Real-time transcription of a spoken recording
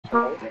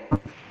Hello.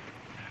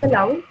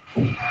 Hello.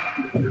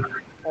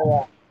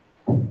 Oh,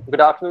 Good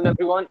afternoon,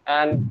 everyone,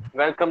 and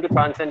welcome to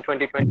Transcend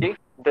 2020.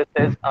 This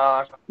is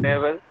our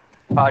farewell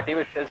party,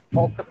 which is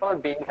first of all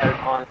being held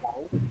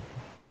online,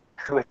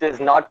 which is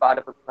not part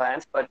of the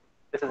plans, but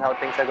this is how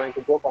things are going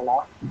to go for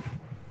now.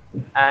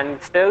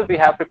 And still, we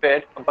have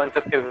prepared a bunch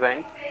of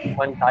events,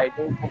 one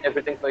guidance, and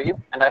everything for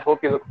you, and I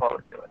hope you look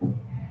forward to it.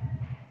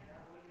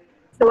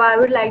 So I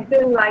would like to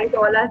invite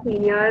all our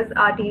seniors,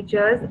 our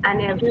teachers,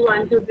 and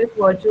everyone to this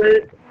virtual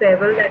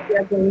farewell that we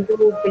are going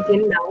to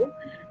begin now.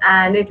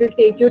 And it will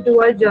take you to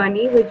a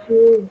journey which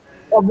you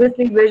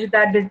obviously wish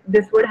that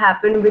this would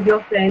happen with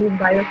your friends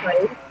by your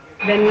side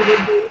when you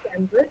would be in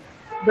campus.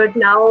 But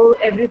now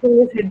everything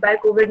is hit by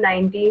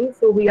COVID-19,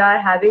 so we are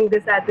having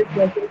this at this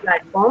virtual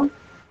platform.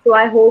 So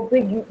I hope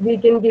we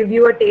can give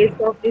you a taste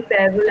of the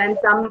farewell and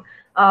some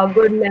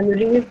good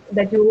memories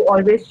that you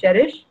always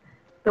cherish.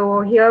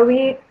 So here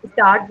we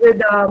start with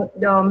the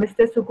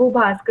Mr. Suku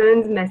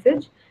Bhaskaran's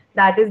message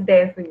that is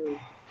there for you.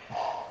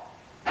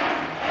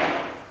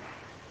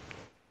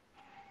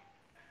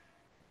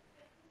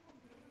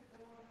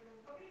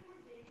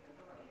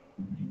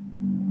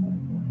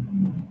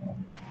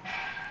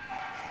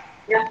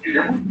 Dear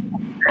students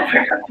and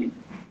faculty,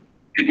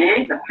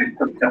 today, the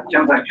 5th of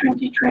September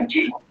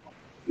 2020,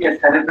 we are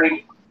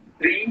celebrating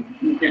three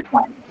major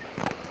milestones.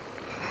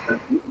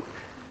 Firstly,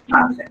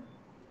 Transcend,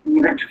 an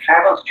event to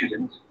farewell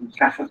students who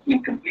successfully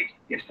completed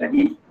their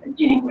studies at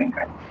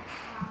Goenka.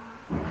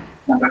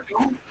 Number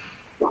two,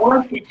 the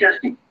World Teachers'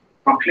 Day,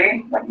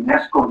 proclaimed by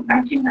UNESCO in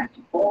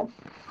 1994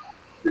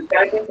 to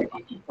celebrate the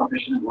teaching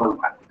profession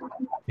worldwide.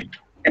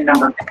 And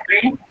number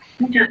three,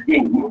 Teachers' Day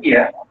in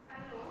India,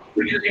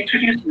 which was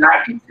introduced in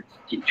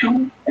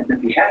 1962 at the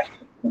behest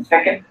of the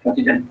second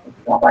president of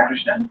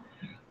Radhakrishnan,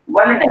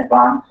 well in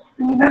advance of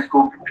the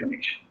UNESCO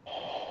proclamation.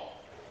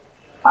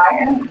 I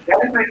am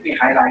deliberately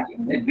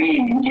highlighting that we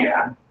in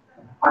India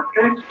are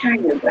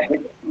 32 years ahead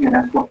of the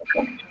UNESCO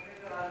proclamation.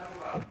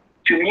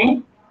 To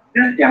me,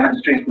 this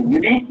demonstrates the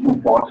unique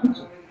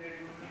importance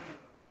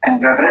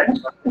and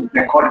reverence that is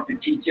accorded to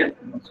teachers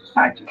in our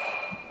society.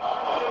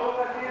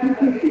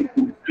 Teachers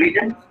give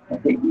credence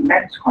of the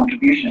immense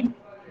contribution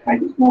by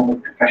this noble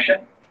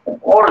profession at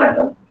all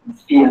levels and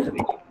spheres of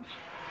education,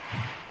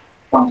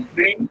 from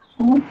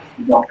school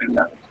to doctoral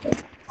level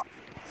studies.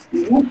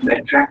 We need to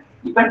attract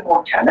even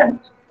more talent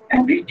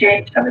and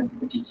retain talent in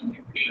the teaching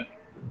profession.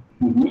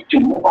 We need to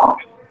move out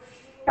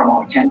from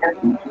our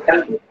tendency to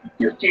celebrate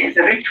Teachers' Day as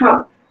a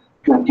ritual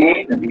to a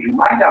day when we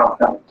remind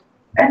ourselves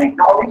and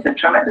acknowledge the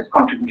tremendous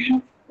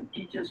contribution that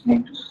teachers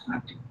make to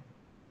society.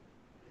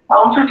 I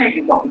also take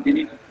this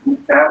opportunity to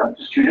give farewell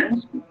to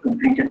students who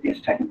completed their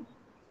studies.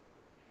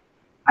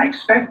 I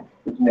expect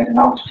that you had an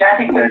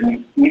outstanding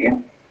learning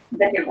experience and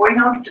that you're going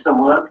out into the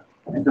world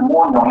as a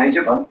more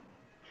knowledgeable,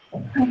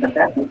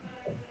 empathetic,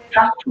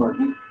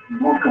 trustworthy,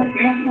 more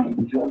complete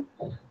individual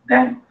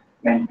than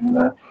when you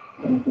were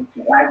when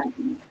you arrived at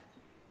the university.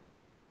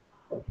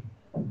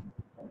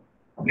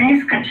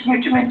 Please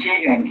continue to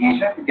maintain your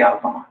engagement with the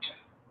alma mater.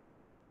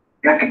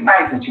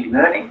 Recognize that your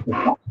learning does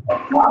not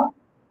stop now.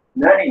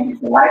 Learning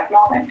is a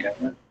lifelong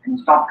endeavor and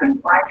is not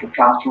confined to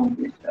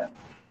classroom-based learning.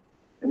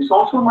 There is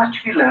also much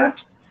to be learned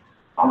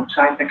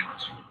outside the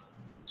classroom.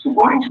 So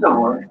go into the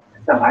world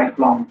as a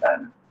lifelong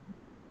learner.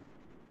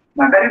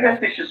 My very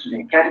best wishes to the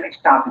academic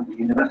staff at the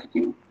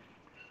university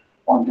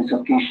on this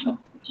occasion of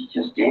the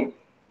Teachers' Day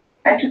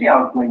and to the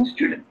outgoing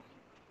students.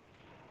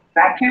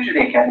 Thank you to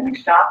the academic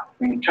staff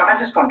for your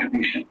tremendous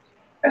contributions,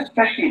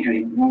 especially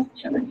during these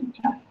challenging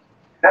times.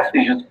 Best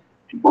wishes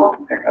to both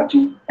the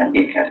faculty and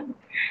the academy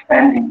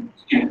and the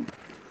students.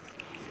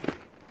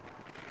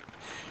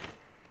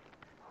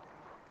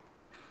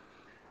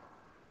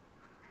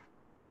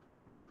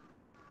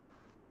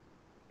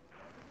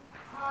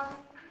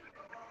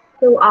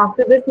 So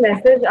after this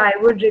message, I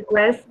would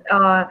request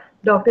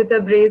Dr.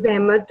 Tabriz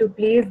Ahmed to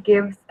please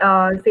give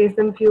say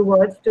some few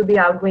words to the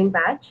outgoing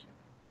batch.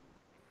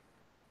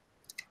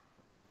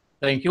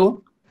 Thank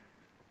you.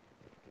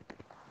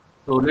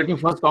 So let me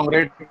first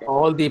congratulate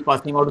all the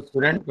passing out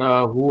students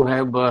who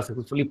have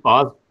successfully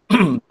passed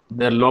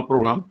their law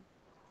program,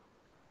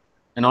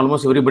 and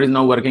almost everybody is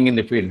now working in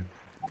the field.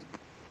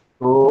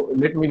 So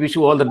let me wish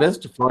you all the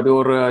best for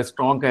your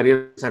strong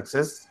career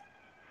success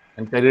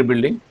and career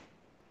building.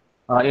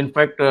 In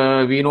fact,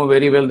 we know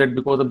very well that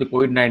because of the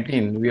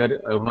COVID-19, we are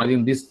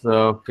organizing this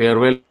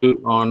farewell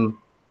on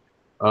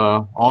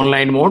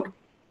online mode.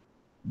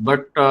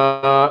 But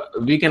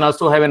we can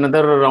also have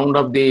another round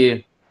of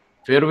the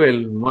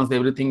farewell once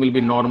everything will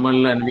be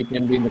normal and we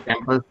can be in the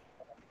campus.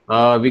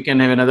 We can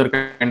have another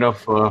kind of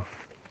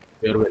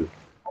farewell.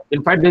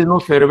 In fact, there is no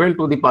farewell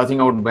to the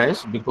passing out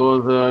batch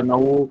because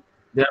now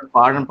they are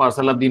part and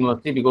parcel of the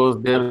university because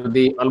they are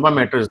the alma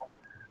maters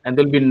and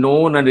they'll be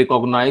known and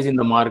recognized in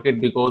the market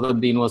because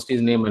of the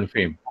university's name and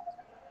fame.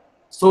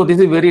 So this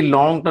is a very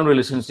long-term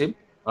relationship.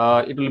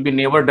 It will be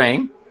never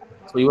dying.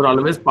 So you are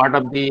always part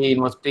of the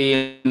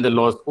university and the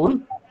law school.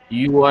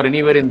 You are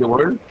anywhere in the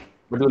world,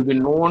 but you will be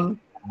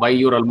known by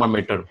your alma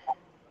mater.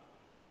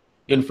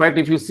 In fact,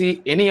 if you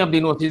see any of the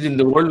universities in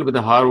the world, with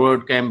the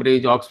Harvard,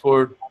 Cambridge,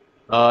 Oxford,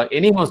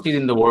 any universities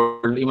in the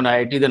world, even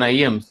IITs and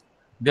IEMs,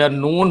 they are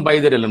known by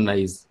their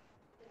alumni.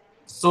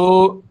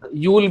 So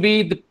you will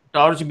be the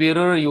torch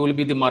bearer, you will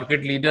be the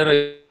market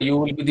leader, you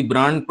will be the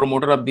brand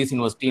promoter of this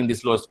university in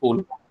this law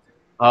school.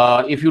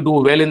 If you do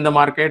well in the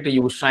market,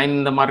 you shine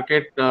in the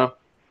market,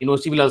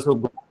 university will also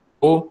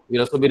grow, will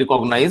also be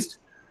recognized,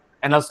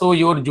 and also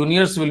your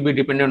juniors will be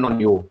dependent on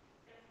you.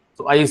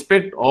 So I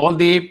expect all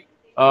the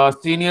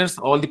seniors,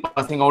 all the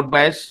passing out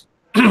batch,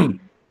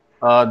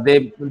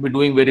 they will be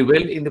doing very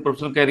well in the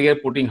professional career,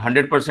 putting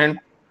 100%.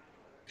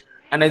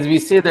 And as we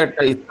say that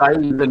sky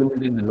is the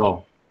limit in the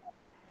law,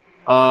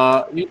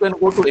 you can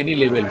go to any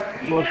level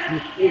because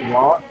this so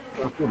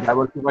vast, so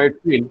diversified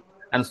field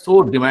and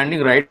so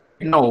demanding right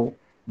now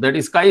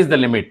that sky is the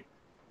limit.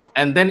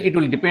 And then it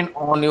will depend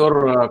on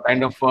your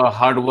kind of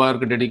hard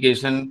work,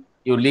 dedication,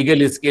 your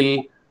legal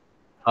skill,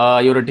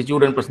 your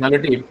attitude and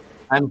personality.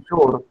 I'm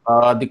sure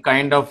the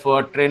kind of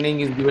training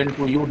is given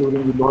to you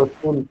during the law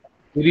school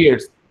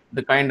periods,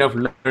 the kind of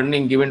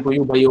learning given to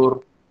you by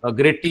your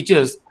great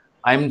teachers.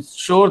 I'm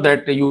sure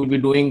that you will be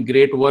doing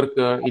great work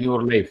in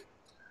your life.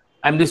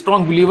 I'm the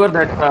strong believer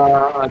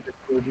that,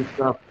 this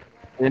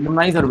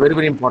alumni are very,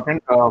 very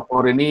important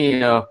for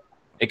any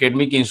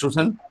academic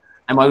institution.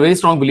 I'm a very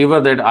strong believer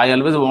that I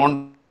always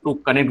want to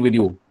connect with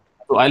you.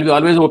 So I'll be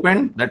always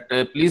open that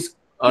please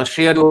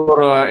share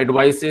your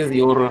advices,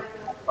 your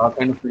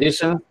kind of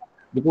suggestions,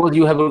 because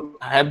you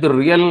have the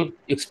real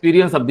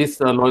experience of this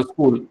law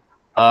school.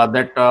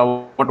 That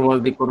what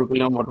was the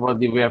curriculum, what was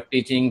the way of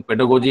teaching,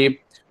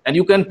 pedagogy, and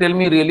you can tell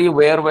me really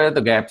where were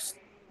the gaps,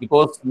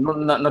 because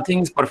nothing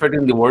is perfect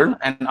in the world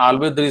and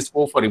always there is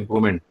scope for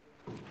improvement.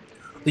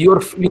 So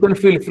you can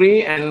feel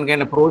free and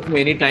can approach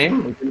me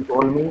anytime. You can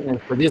call me and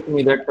suggest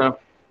me that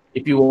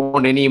if you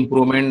want any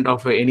improvement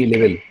of any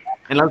level.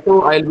 And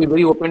also I'll be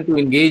very open to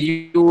engage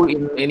you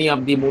in any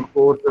of the moot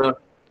courts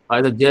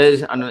as a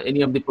judge and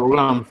any of the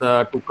programs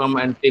to come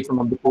and take some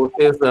of the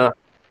courses,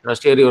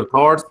 share your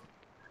thoughts,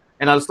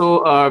 and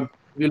also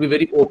we'll be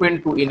very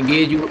open to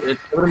engage you at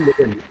several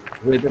levels,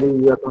 whether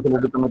we are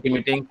consultative committee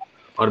meetings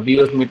or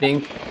BOS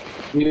meetings.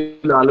 We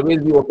will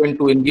always be open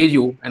to engage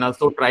you and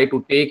also try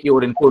to take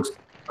your inputs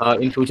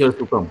in futures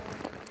to come.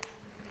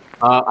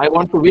 I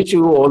want to wish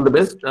you all the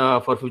best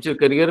for future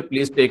career.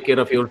 Please take care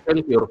of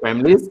yourself, your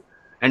families,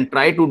 and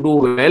try to do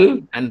well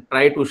and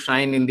try to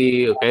shine in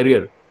the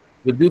career.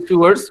 With these few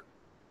words,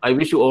 I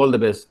wish you all the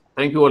best.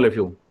 Thank you, all of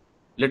you.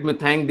 Let me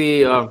thank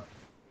the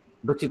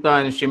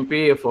Ruchita and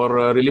Shimpi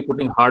for really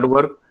putting hard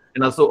work,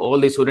 and also all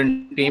the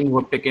student team who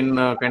have taken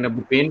kind of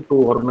the pain to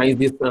organize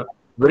this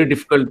very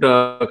difficult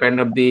kind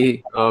of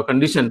the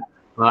condition,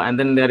 and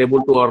then they are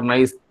able to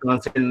organize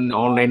Transcend in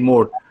online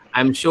mode.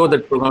 I'm sure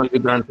that program will be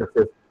grand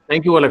success.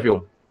 Thank you, all of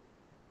you.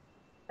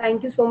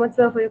 Thank you so much,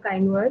 sir, for your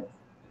kind words.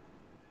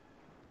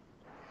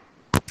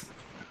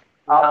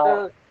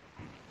 After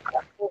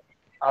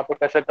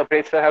Professor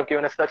Tapesra have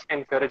given us such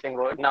encouraging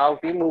word, now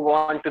we move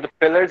on to the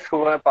pillars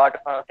who are part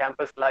of our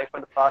campus life for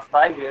the past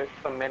 5 years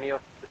for many of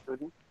the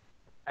students.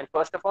 And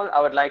first of all, I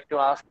would like to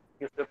ask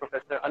Mr.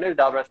 Professor Anil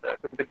Dabra sir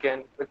to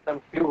begin with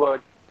some few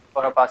words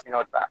for our passing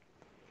out batch.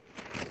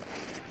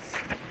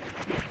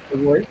 A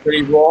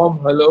very warm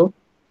hello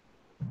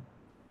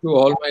to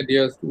all my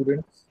dear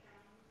students.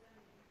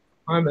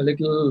 I'm a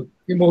little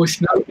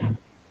emotional.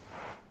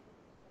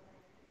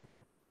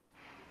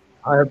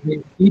 I have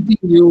been meeting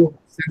you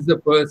since the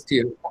first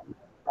year.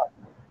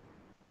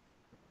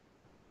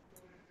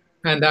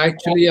 And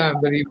actually, I'm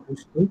very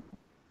emotional.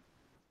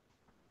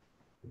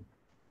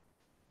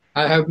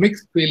 I have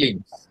mixed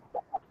feelings.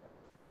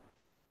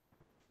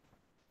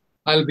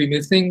 I'll be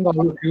missing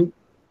all of you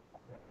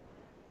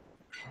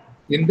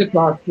in the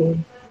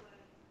classroom.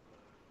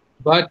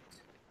 But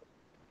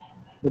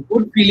the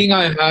good feeling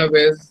I have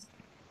is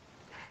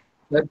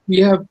that we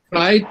have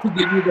tried to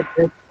give you the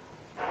best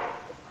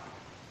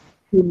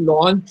to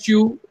launch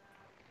you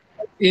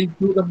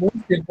into the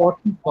most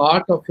important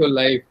part of your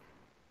life.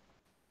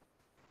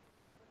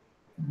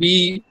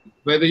 Be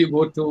whether you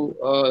go to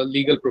a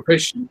legal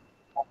profession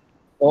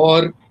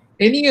or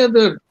any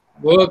other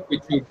work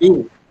which you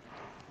do.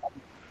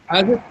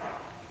 As a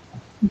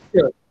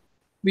teacher,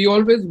 we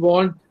always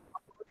want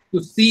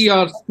to see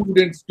our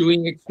students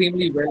doing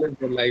extremely well in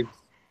their lives.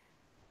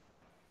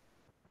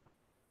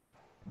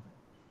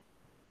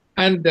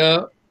 And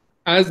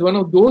as one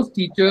of those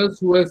teachers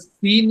who has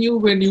seen you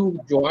when you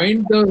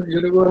joined the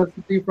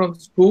university from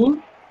school,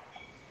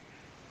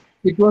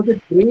 it was a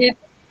great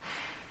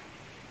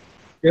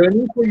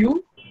journey for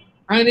you,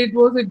 and it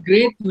was a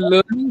great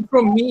learning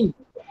from me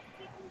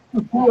to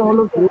see all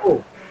of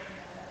you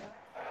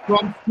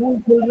from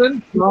school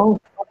children now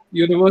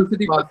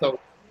university pass out.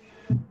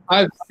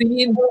 I've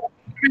seen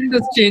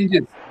tremendous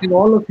changes in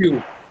all of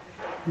you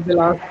in the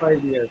last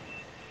 5 years.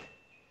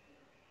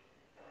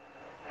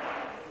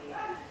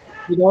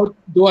 Without,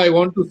 though I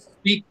want to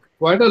speak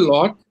quite a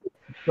lot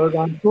because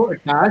I'm so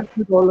attached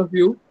with all of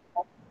you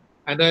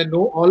and I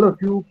know all of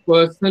you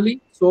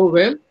personally so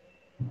well.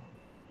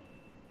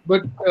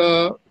 But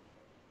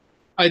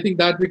I think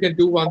that we can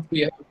do once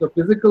we have the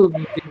physical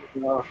meeting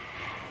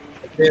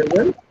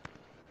farewell.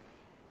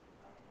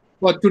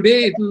 For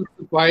today, it will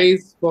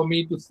suffice for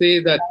me to say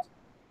that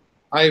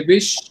I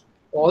wish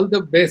all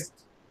the best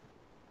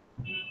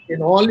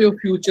in all your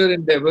future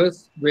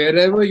endeavors,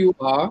 wherever you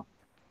are,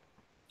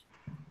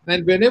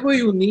 and whenever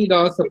you need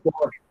our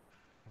support,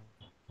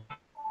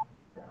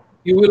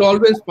 you will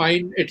always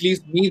find at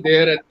least me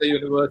there at the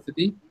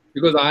university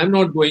because I am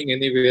not going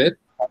anywhere.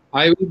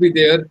 I will be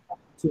there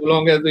so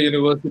long as the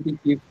university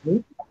keeps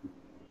me.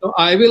 So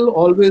I will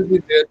always be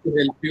there to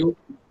help you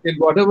in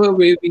whatever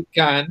way we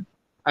can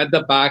at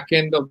the back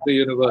end of the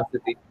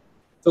university.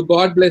 So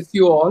God bless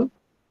you all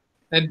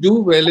and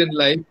do well in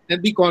life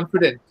and be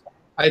confident.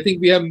 I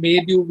think we have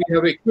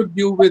equipped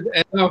you with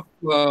enough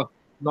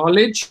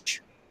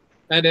knowledge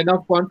and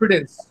enough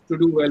confidence to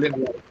do well in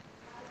life.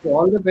 So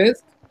all the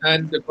best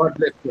and God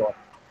bless you all.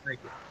 Thank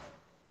you.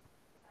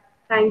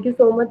 Thank you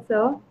so much,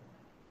 sir.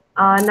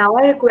 Now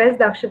I request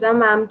Dakshita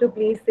ma'am to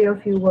please say a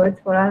few words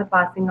for our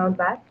passing out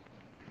batch.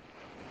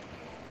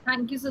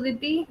 Thank you,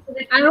 Sudhiti.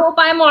 I hope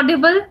I am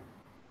audible.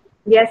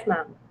 Yes,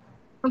 ma'am.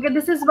 Okay,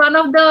 this is one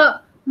of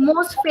the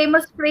most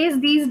famous phrase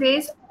these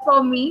days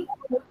for me.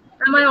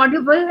 Am I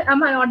audible?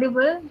 Am I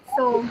audible?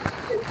 So,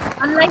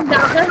 unlike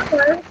Dagda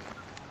sir,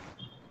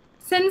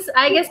 since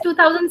I guess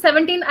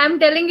 2017, I'm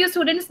telling you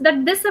students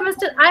that this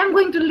semester I am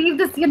going to leave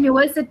this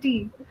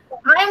university.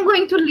 I am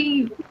going to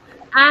leave.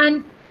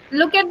 And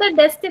look at the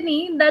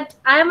destiny that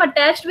I am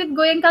attached with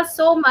Goenka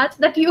so much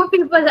that you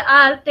people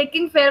are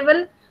taking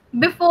farewell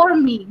before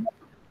me.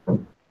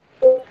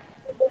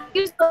 Thank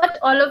you so much,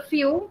 all of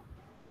you,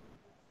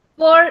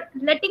 for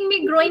letting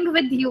me growing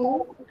with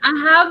you. I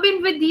have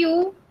been with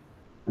you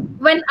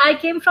when I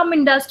came from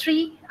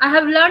industry. I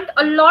have learned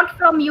a lot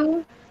from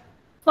you.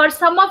 For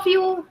some of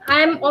you, I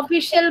am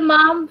official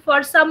mom.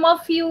 For some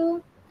of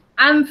you,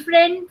 I'm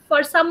friend.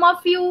 For some of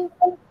you,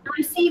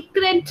 I'm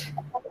secret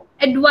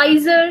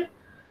advisor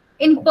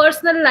in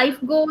personal life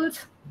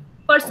goals.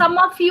 For some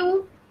of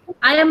you,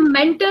 I am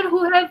mentor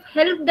who have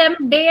helped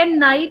them day and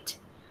night.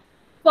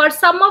 For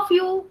some of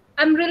you,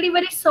 I'm really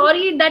very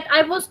sorry that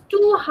I was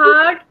too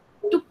hard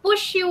to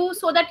push you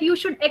so that you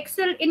should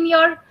excel in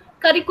your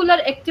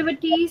curricular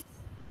activities.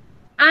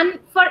 And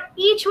for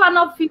each one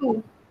of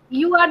you,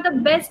 you are the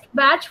best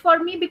batch for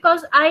me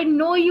because I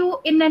know you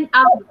in and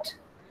out.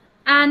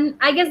 And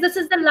I guess this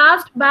is the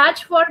last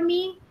batch for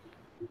me,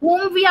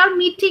 whom we are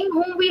meeting,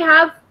 whom we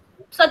have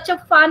such a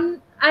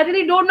fun. I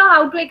really don't know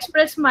how to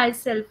express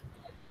myself.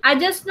 I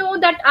just know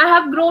that I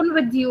have grown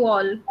with you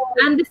all.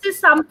 And this is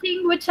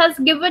something which has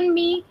given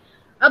me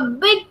a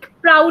big,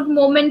 proud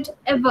moment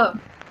ever.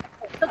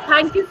 So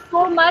thank you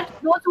so much,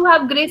 those who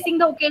have gracing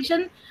the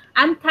occasion,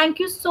 and thank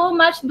you so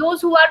much,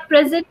 those who are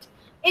present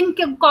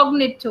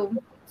incognito.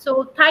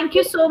 So thank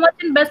you so much,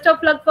 and best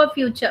of luck for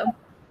future.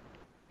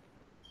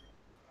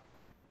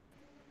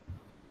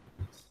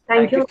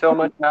 Thank Thank you you. so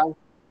much, ma'am,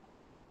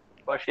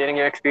 for sharing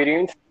your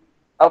experience.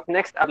 Up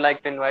next, I'd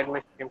like to invite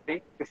Ms.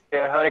 Chimpy to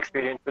share her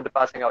experience with the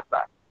passing out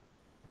batch.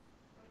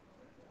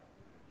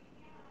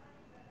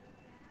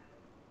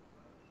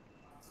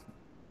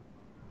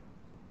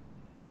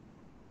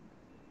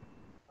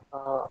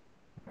 Uh,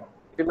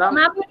 Chimpy, ma'am,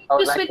 Ma'am, you I need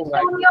would to like to switch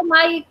invite on you. your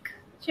mic.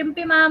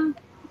 Chimpy ma'am.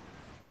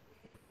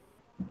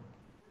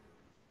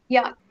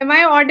 Yeah, am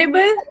I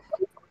audible?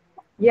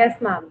 Yes,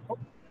 ma'am.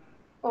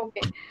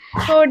 Okay.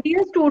 So,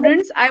 dear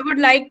students, I would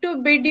like to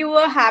bid you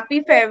a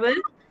happy farewell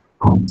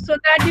so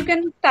that you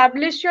can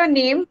establish your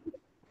name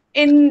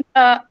in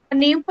a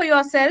name for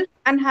yourself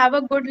and have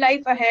a good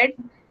life ahead.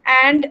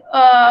 And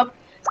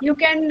you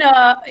can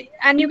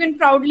you can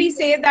proudly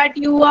say that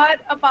you are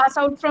a pass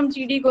out from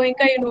GD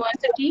Goenka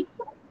University,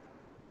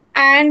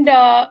 and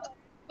uh,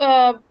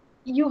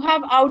 you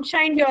have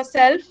outshined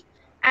yourself,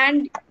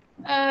 and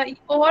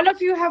all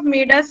of you have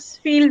made us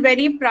feel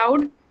very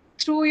proud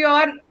through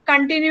your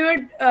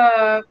continued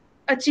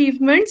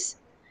achievements,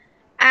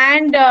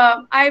 and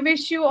I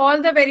wish you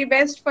all the very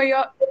best for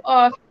your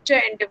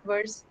future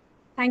endeavors.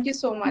 Thank you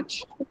so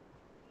much.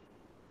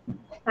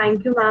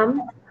 Thank you,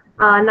 ma'am.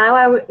 Now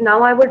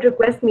I would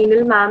request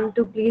Meenal ma'am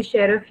to please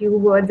share a few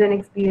words and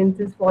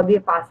experiences for the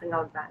passing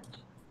out batch.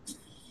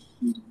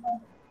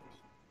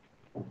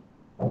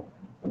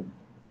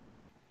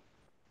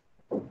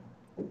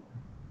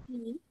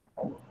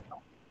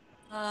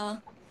 Uh,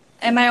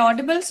 am I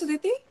audible,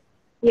 Sudhiti?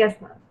 Yes,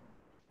 ma'am.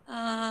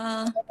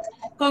 Uh,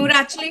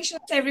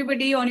 Congratulations,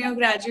 everybody, on your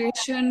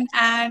graduation.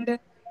 And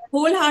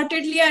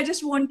wholeheartedly, I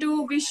just want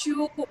to wish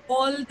you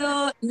all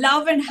the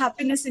love and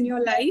happiness in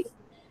your life.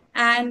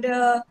 And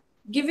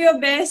give your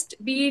best,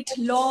 be it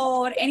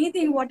law or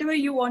anything, whatever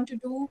you want to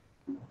do.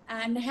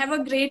 And have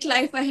a great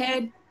life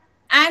ahead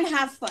and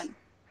have fun.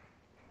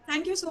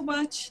 Thank you so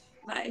much.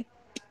 Bye.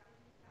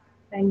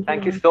 Thank you,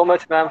 Thank you ma'am. so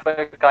much, ma'am, for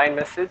your kind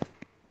message.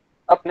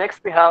 Up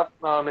next, we have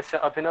Mr.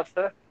 Abhinav,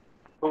 sir,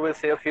 who will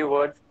say a few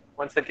words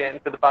once again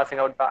to the passing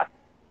out batch.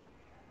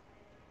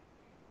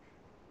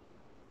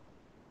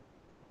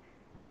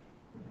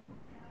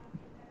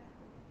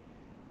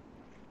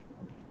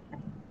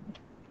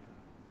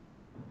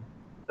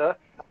 Sir,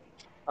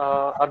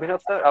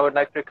 Abhinav sir, I would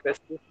like to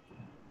request you.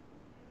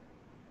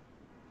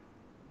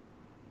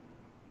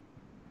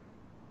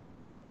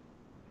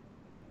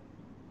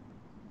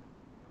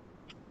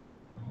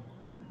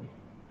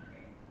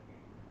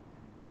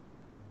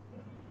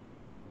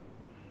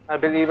 I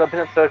believe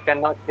Abhinav sir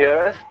cannot hear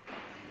us.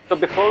 So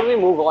before we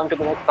move on to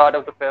the next part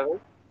of the farewell,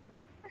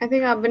 I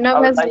think I Abhinav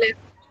would has like, left.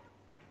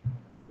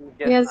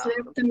 He yes, has ma'am.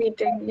 left the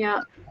meeting.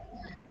 Yeah.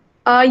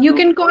 You So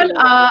can before call. we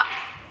move on,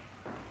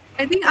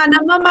 I think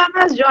Anama ma'am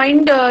has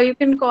joined. You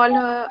can call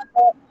her.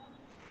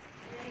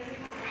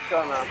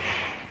 sure, ma'am.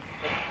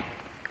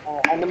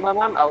 Yes. Anima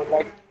ma'am, I would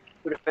like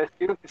to request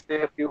you to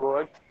say a few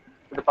words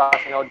to the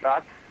passing out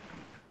batch.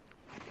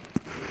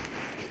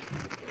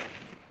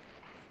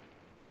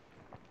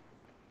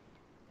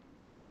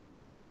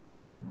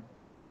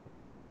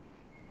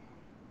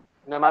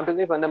 Ma'am, I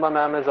believe Anima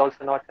ma'am is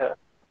also not here.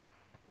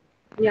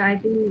 Yeah, I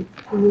think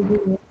she will be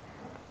here.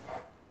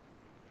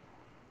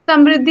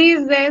 Samriddhi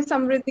is there.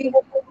 Samriddhi.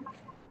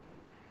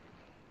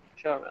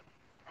 Sure, ma'am.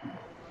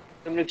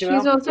 Simriti She's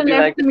ma'am, also would you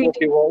left like to the say a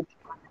few meeting. words?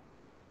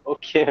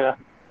 Okay, ma'am.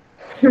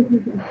 So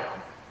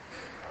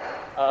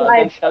Then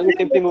I shall we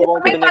simply move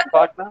on to the next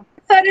part, ma'am?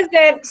 Sir is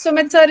there.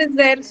 Sumit sir is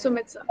there.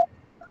 Sumit sir.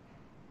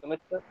 Sumit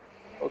sir?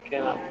 Okay,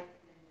 ma'am.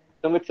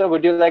 Sumit sir,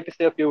 would you like to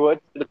say a few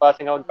words to the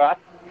passing out batch?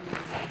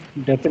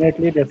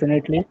 Definitely,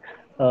 definitely.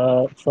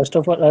 First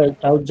of all,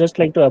 I would just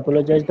like to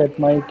apologize that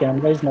my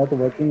camera is not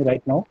working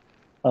right now.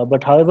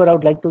 But however, I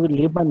would like to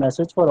leave my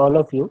message for all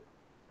of you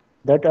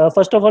that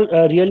first of all,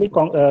 really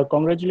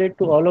congratulate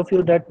to all of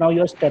you that now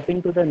you are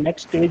stepping to the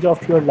next stage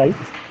of your life.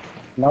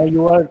 Now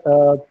you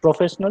are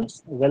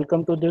professionals.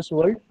 Welcome to this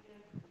world.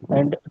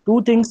 And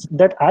two things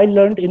that I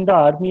learned in the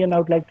army, and I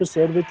would like to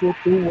share with you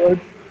two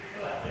words: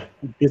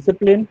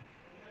 discipline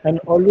and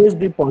always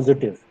be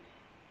positive,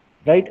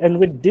 right? And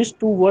with these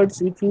two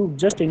words, if you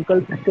just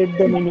inculcate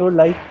them in your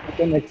life, you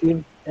can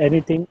achieve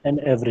anything and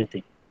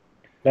everything,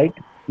 right?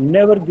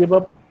 Never give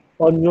up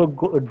on your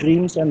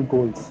dreams and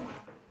goals.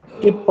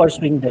 Keep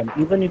pursuing them,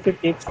 even if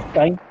it takes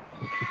time.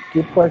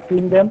 Keep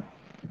pursuing them,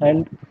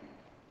 and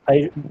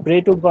I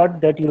pray to God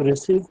that you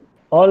receive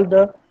all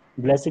the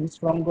blessings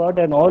from God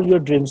and all your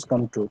dreams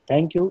come true.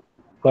 Thank you.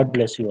 God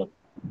bless you all.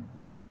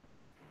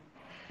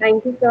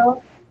 thank you,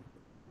 sir.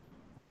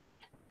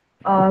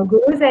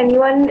 Guru, is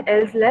anyone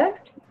else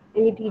left?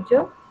 Any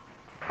teacher?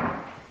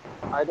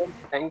 I don't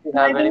think we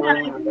No, have I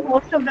anyone think left.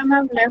 most of them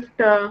have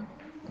left.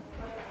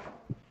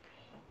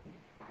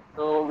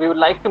 So we would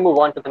like to move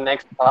on to the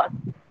next part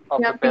of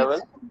Yeah, the please.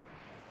 farewell.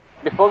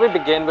 Before we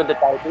begin with the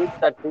titles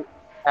that we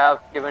have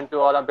given to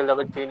all our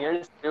beloved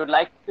seniors, we would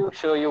like to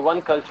show you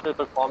one cultural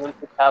performance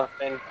which have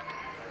been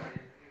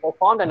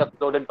performed and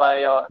uploaded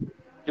by our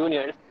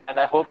juniors, and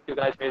I hope you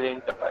guys really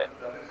enjoy it.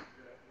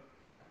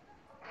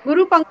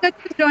 Guru Pankaj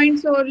has joined,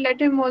 so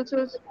let him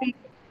also speak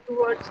two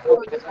words for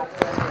Okay, this ma'am.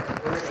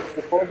 performance.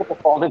 Before the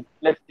performance,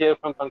 let's hear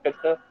from Pankaj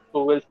sir,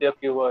 who will say a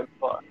few words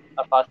for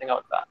our passing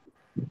out back.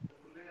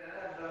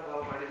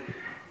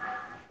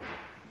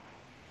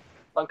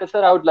 Pankaj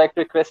sir, I would like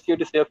to request you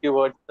to say a few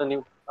words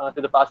to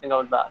the passing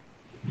out back.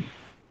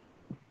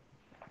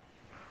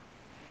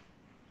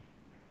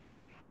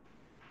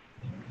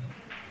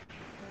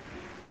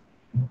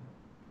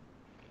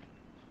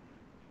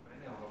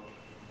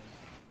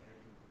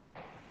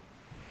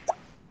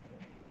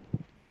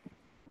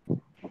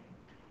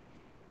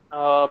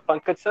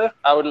 Pankaj sir,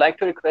 I would like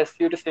to request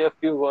you to say a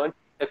few words,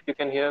 if you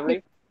can hear me,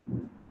 to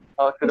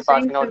the He's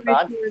saying passing out Sarvesh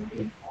batch.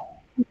 Murthy.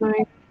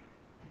 Right.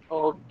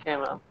 Okay,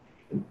 ma'am.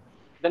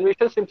 Then we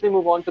shall simply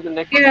move on to the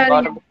next Yeah,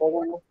 part yeah. of the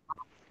program.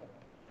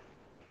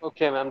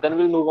 Okay, ma'am. Then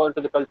we'll move on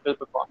to the cultural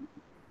performance.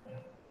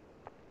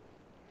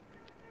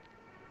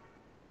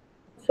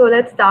 So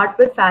let's start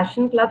with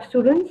fashion club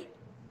students.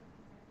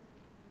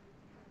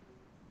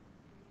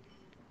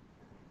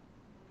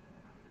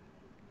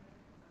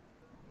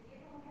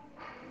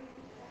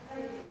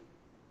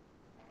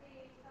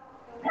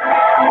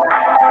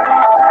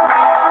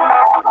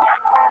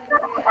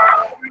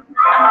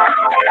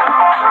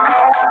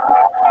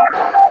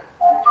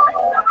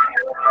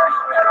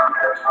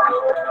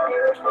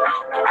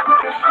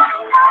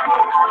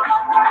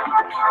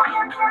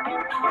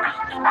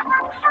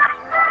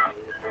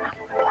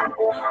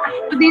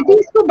 तो दीदी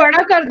इसको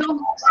बड़ा कर दो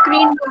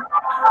screen को.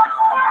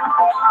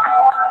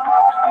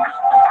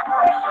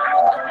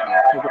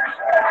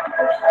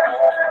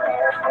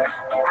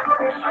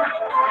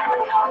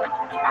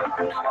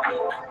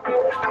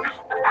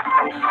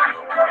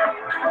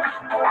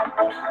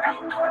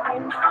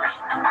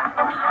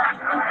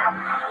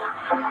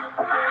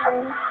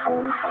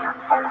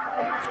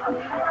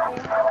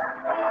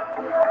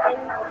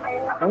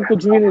 हम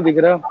कुछ भी नहीं दिख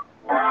रहा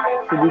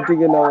सीबीटी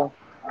के अलावा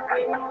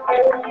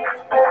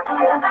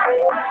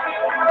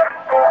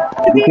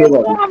दीदी दिखेगा इसको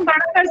अभी हम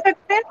बड़ा कर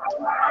सकते हैं.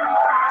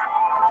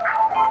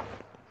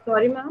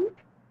 Sorry, ma'am.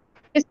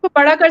 इसको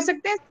बड़ा कर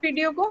सकते हैं इस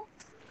वीडियो को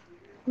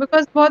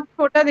बिकॉज बहुत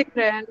छोटा दिख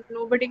रहा है.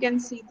 Nobody can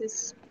see this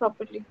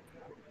properly.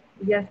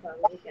 Yes, ma'am.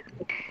 We can.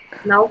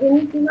 Now can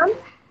you see, ma'am?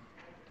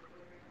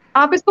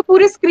 आप इसको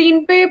पूरी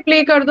स्क्रीन पे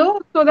प्ले कर दो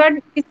सो दैट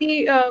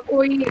किसी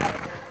कोई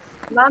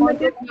Ma'am, और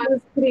it is full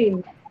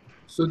screen.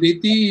 So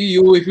Diti,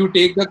 you if you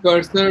take the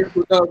cursor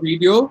to the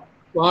video,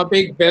 वहाँ पे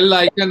एक बेल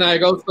आइकन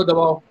आएगा, उसको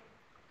दबाओ.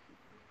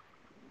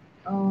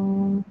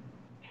 Um,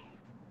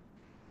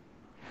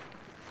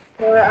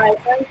 so I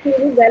can see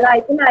the bell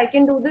icon. I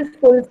can do this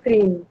full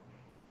screen.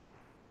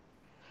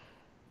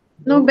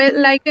 no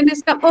bell icon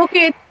is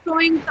okay, it's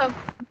showing some.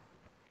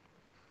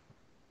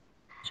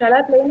 Shall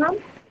I play, ma'am?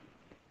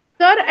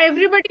 Sir,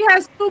 everybody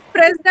has to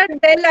press that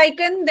bell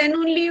icon, then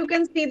only you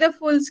can see the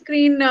full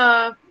screen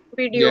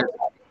video. Yes,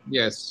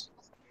 yes.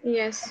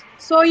 Yes.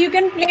 So you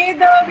can play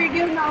the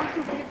video now.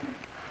 Sukriti.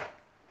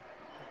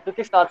 Let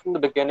me start from the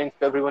beginning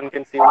so everyone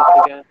can see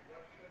once again.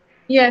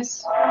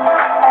 Yes.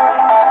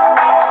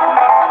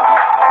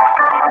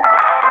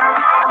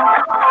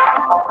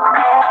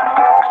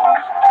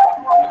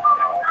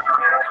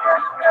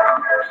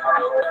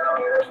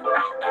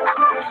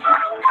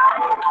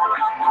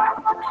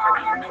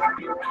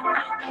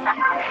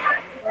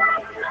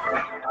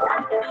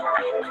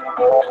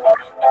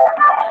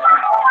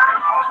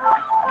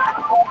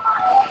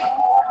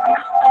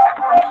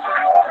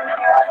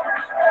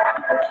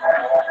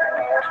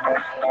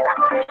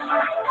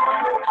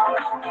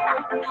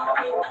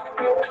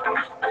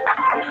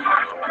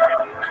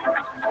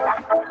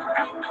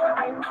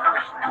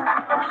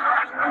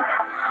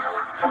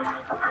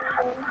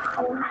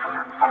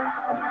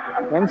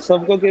 Ma'am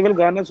सबको केवल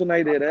गाना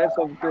सुनाई दे रहा है,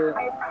 सबके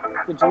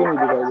कुछ भी नहीं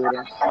दिखाई दे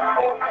रहा है.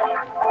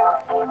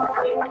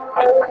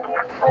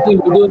 Actually,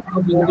 video is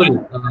not visible.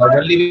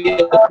 Only we are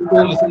able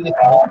to listen the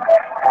song.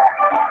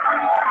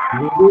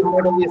 Video is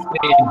not on the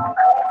screen.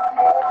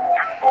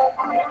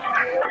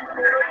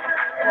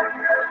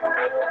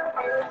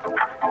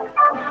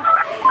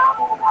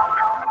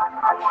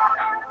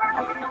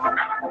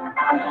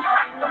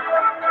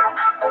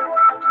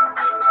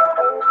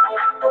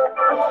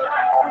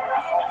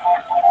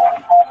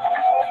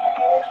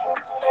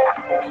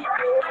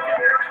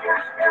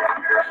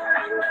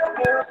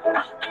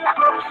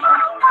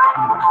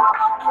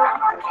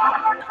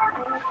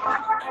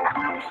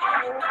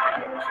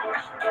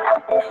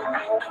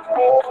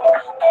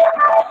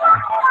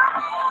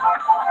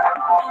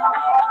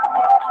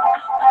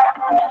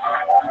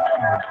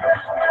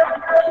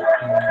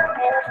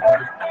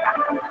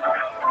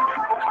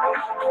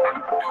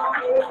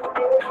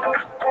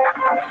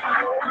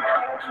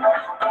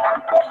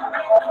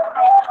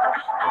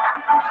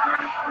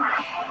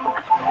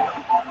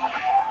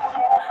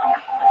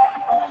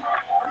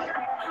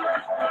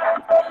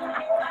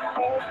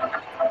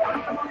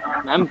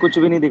 Ma'am कुछ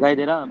भी नहीं दिखाई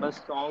दे रहा, बस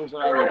सॉन्ग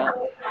सुनाई दे रहा.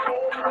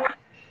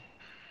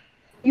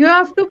 You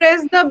have to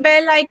press the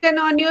bell icon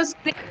on your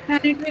screen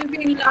and it will be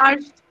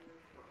enlarged.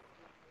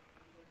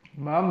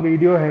 Ma'am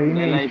video है ही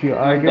नहीं इसकी.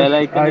 I bell guess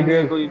icon I ही नहीं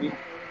है guess कोई भी.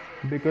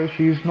 because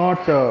she's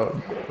not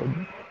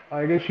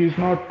I guess she's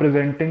not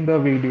presenting the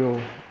video.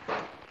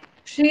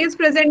 She is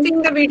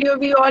presenting the video.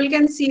 We all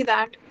can see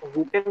that.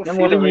 We can ma'am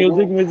see only the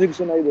video. Music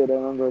सुनाई दे रहा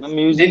है ma'am ma'am बस.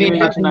 Music Then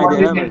music nothing सुनाई what they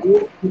we रहा है can बस.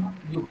 do.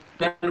 You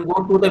can go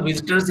to the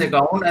visitors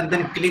account and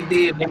then click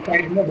the left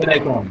side in the bell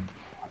icon.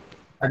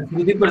 And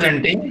Shruti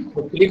presenting.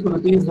 So click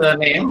Shruti's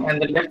name and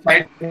the left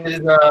side there is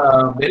a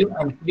bill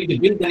and click the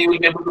bill. Then you will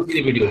be able to see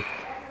the video.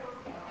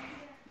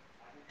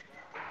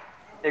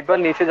 एक बार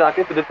नीचे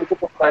जाके सुदीप्ति के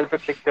profile पे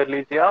click कर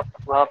लीजिए आप,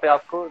 वहाँ पे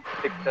आपको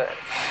दिखता है.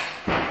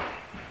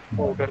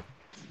 होकर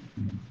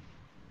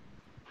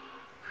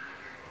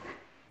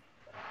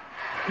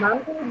Ma'am,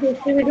 can you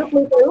दूसरी video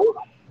play करूँ?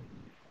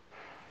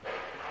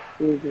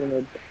 एक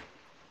मिनट.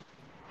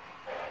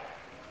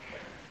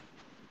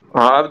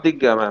 हाँ अब दिख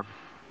गया मैम.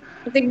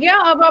 दिख गया.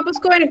 अब आप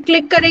उसको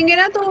क्लिक करेंगे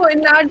ना तो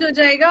enlarge हो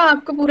जाएगा,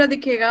 आपको पूरा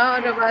दिखेगा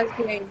और आवाज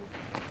भी आएगी.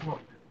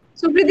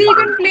 Sukriti, you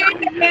can play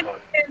it again. I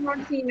have not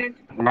seen it.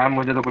 Ma'am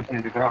मुझे तो कुछ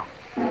नहीं दिख रहा.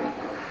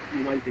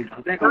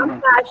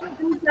 Ma'am, fashion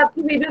please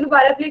आपकी video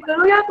दोबारा play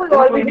करूँ या कोई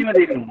और video? मैं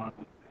देख लूंगा.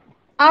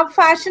 आप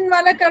फैशन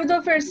वाला कर दो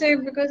फिर से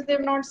because they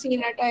have not seen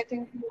it, I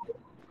think.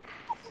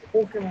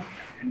 Okay, ma'am.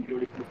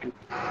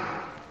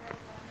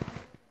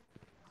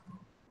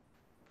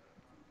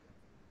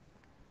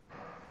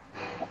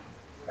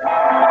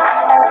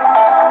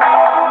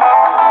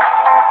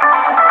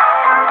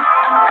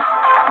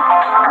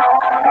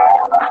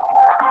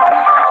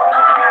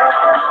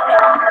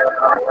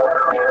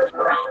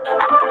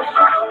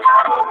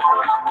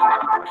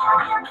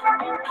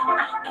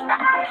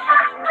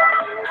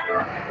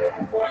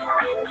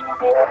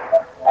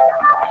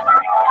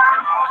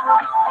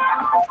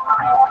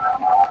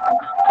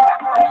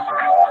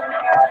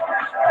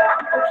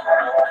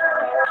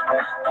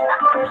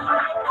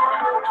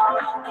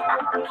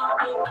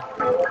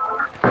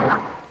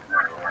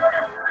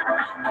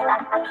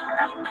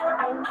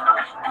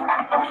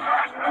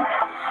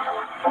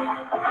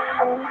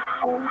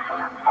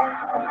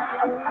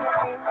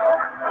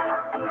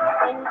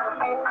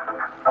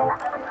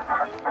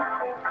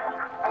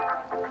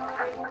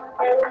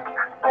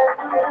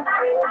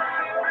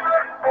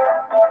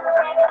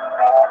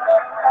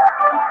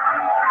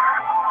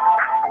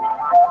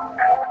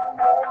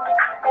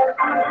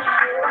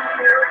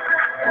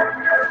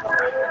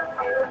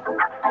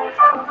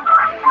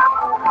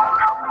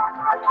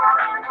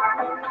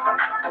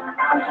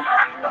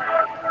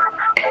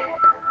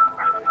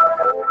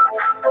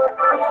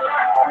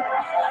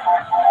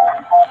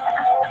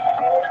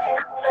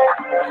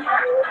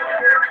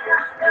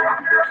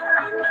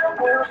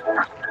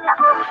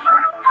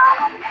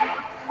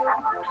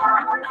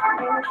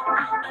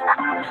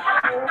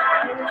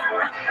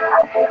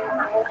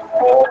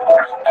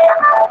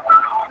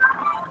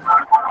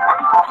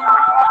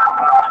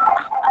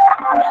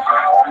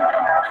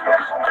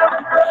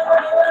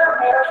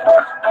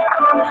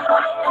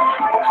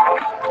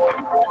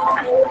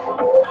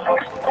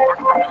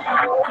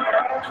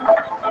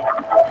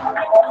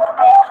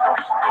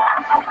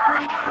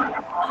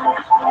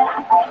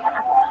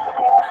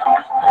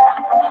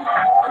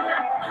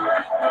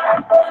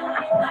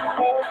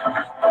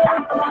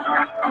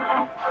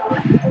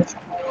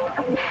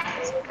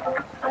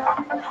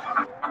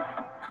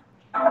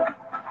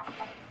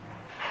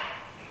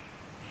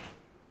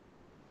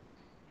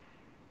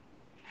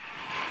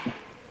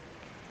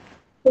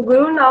 So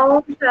Guru,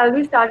 now shall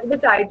we start with the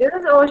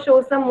titles or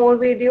show some more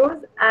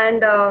videos,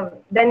 and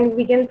then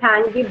we can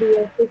thank the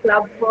DSP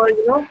Club for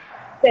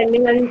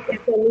sending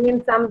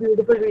in some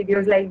beautiful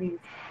videos like these.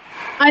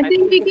 I I think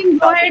think we we should can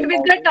go start with ahead the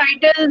with the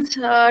title.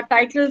 titles.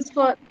 Titles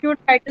for few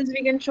titles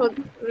we can show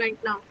right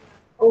now.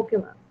 Okay,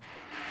 ma'am.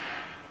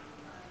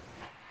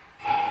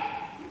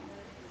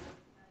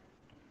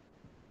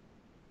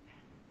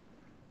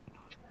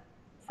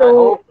 I So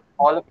hope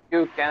all of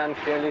you can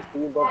clearly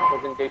see the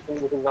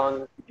presentation which is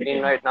on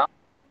screen right now.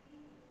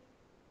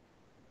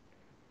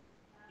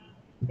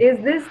 is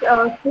this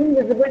screen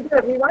visible to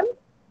everyone?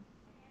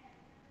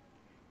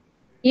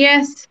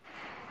 Yes.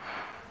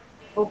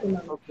 Okay,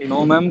 ma'am. Okay.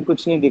 No ma'am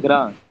कुछ नहीं दिख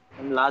रहा।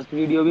 Last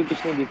video भी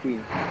कुछ नहीं दिखी,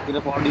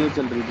 सिर्फ audio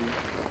चल रही थी।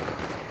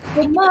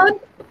 Gurmohan,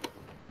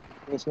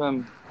 yes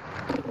ma'am.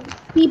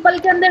 पीपल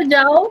के अंदर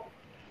जाओ।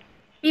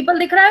 पीपल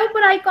दिख रहा है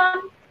ऊपर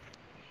आइकॉन?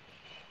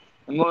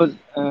 वो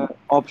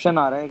ऑप्शन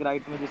आ रहा है एक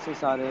राइट में जिससे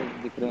सारे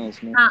दिख रहे हैं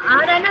इसमें। हाँ,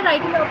 आ रहा है ना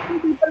राइट में ऑप्शन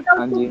पीपल का,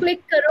 हाँ उसको जी।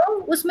 क्लिक करो,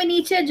 उसमें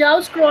नीचे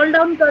जाओ, स्क्रॉल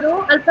डाउन करो,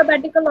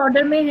 अल्फाबेटिकल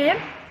ऑर्डर में है,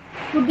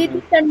 उदित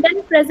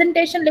टंडन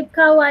प्रेजेंटेशन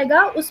लिखा हुआ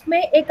आएगा,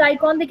 उसमें एक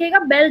आइकॉन दिखेगा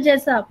बेल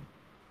जैसा,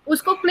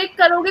 उसको क्लिक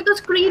करोगे तो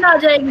स्क्रीन आ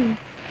जाएगी।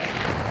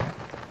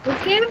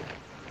 Okay,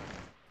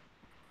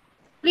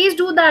 please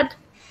do that.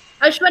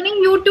 Ashwani,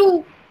 you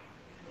to,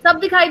 सब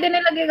दिखाई देने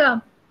लगेगा।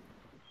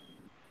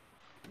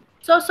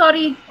 So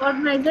sorry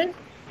organiser,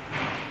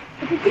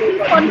 please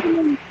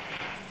continue.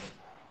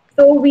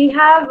 So we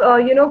have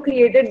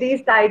created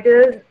these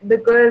titles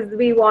because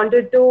we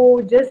wanted to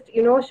just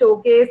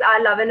showcase our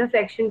love and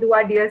affection to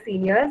our dear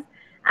seniors,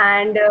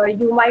 and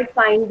you might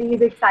find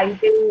these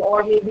exciting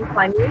or maybe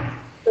funny.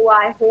 So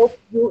I hope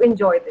you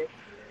enjoy this.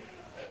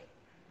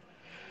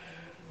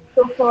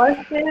 So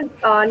first is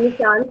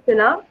Nishant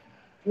Sinha.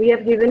 We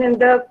have given him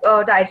the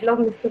title of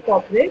Mr.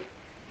 Corporate.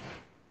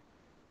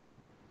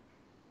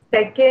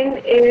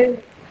 Second is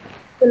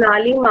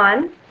Sonali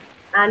Man,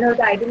 and her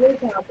title is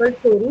Dhapar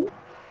Story.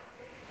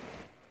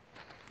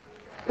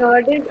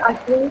 Third is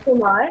Ashwini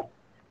Kumar.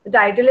 The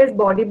title is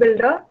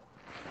Bodybuilder.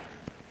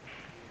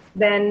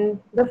 Then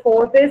the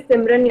fourth is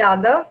Simran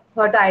Yadav.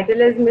 Her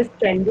title is Miss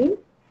Trendy.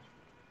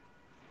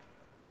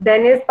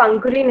 Then is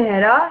Pankuri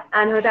Nehra,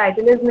 and her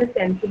title is Miss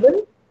Sensible.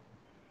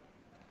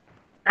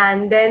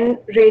 And then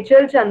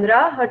Rachel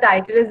Chandra. Her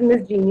title is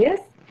Miss Genius.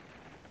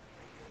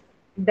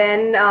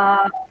 Then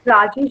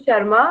Prachi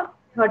Sharma.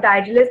 Her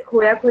title is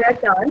Khoya Khoya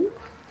Chand.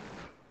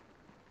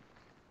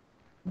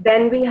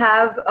 Then we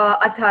have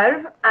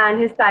Atharv, and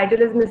his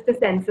title is Mr.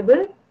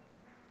 Sensible.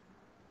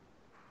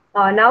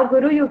 Now,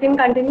 Guru, you can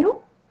continue.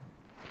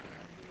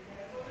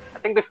 I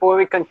think before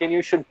we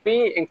continue, should we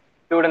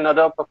include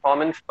another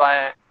performance by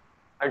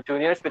our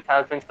juniors which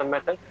has been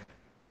submitted?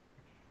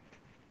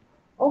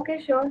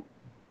 Okay, sure.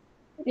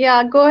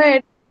 Yeah, go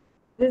ahead.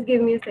 Just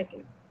give me a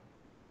second.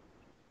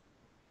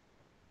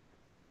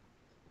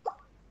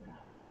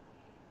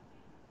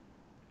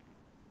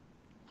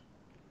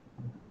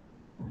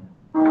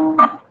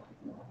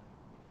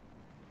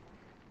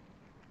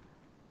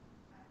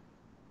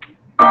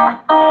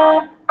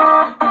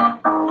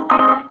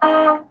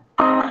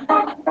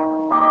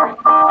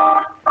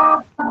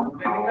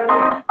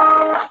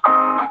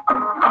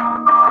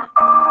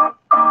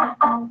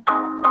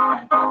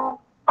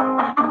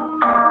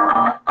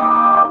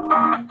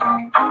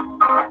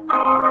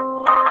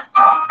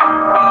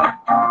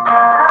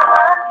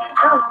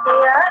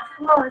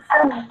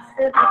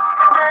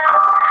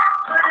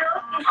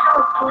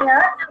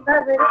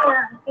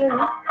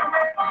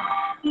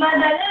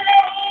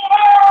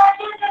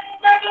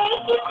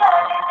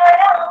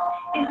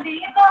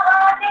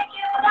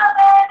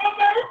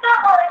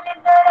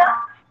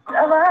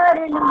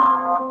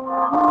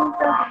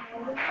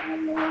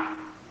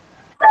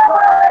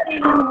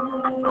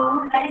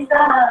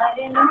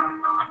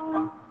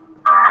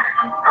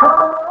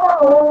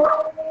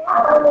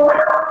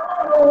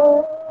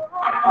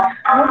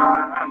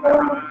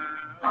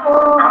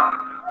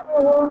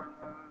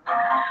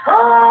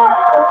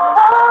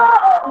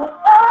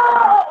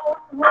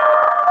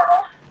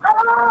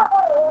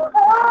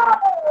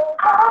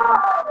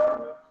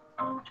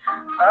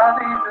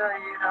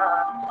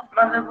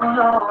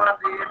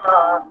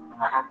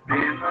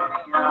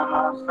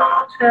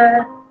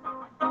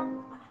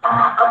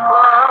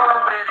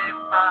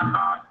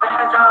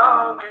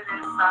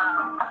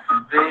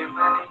 प्रेम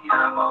लिया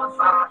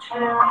मौसम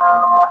छेड़ा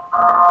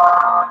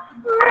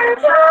मिल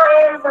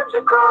जाए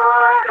मुझको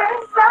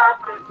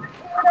साथ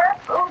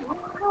तो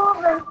भूलूं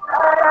मैं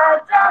सारा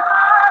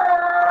जहां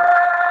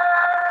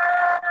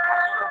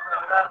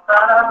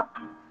तारा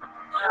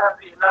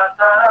शबीला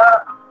तारा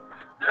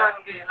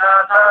रंगीला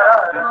तारा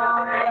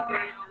रंग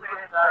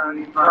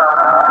सारी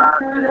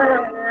बात है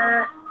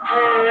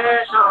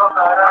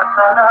शोभरा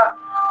तारा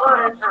और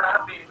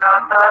शबीला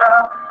तारा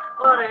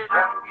और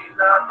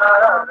रंगीला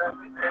तारा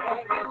रंग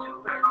तेरे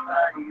जुए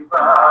सारी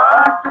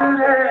बात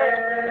है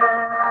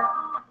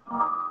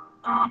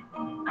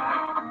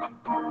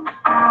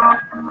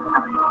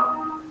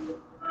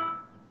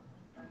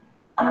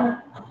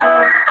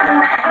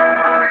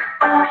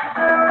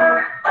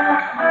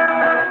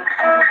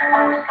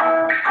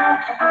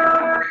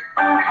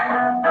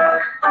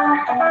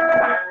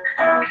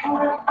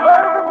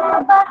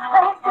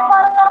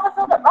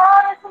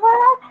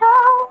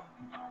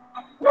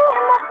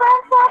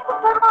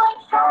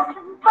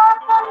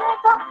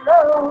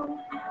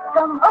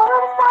Come over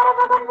the side of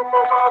the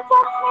conversation,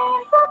 touch me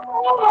and touch me,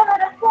 give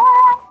it a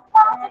chance.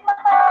 I'll take my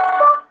first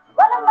step,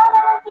 when I'm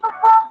running into the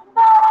cross and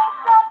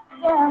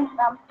then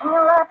I'm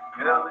feeling.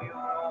 Girl, you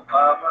know I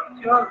want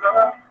your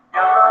love.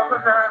 Your love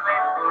was a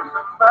made for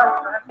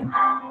somebody.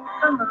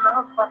 Come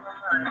along for the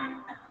night.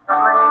 I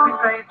may be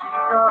crazy,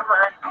 you're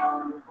right,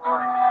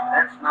 boy.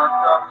 Let's not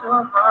talk too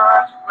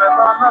much. Grab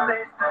on my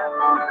waist and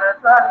move that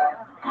body.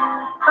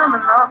 Come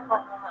along for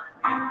the night.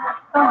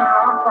 Come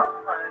along for the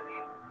night.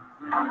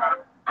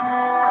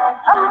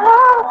 I'm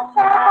ready to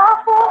take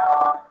off it.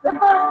 The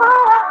first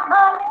one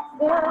I'm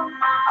still.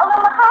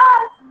 Although my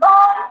heart is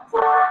going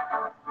to.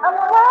 I'm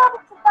ready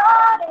to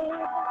body.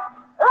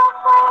 Let's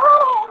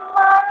play in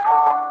my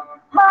room.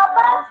 My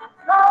passion's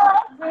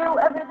going to.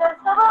 Every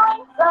day's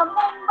covering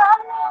something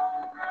brand new.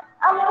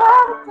 I'm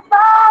ready to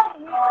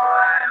body.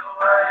 I'm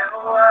ready to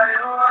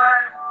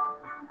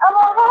body. I'm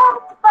ready to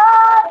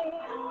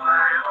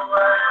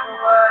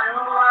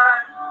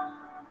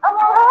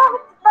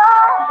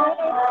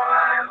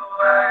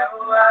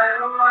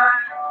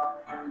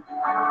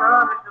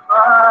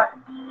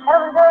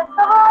every day's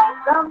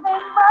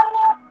something brand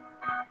new.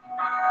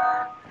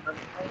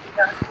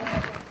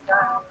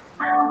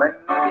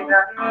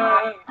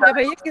 क्या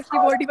भैया किसकी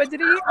body बज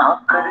रही है?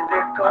 आकर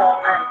देखो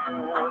मैं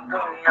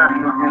दुनिया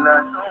को हिला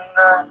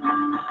दूंगा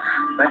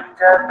बन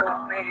जा तू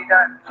मेरी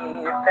रानी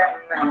मैं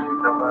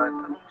दबा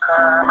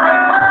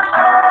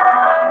दूंगा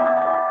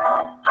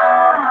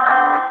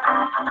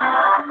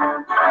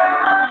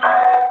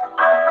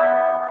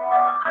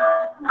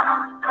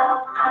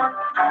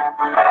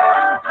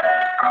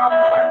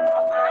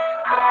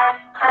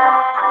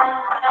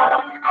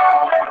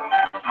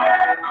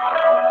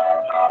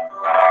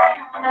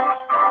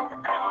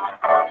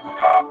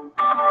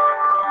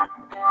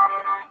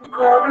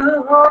गुरु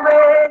हो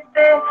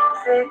बेटे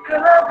सेक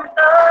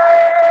लगता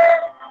है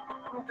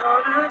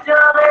दूर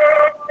जावे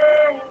ते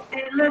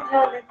दिल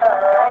जलता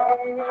है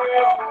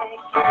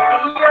कि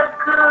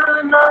अख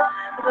ना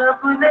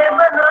रब ने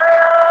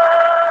बनाया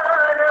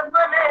रब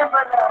ने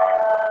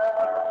बनाया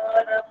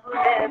रब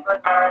ने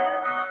बनाया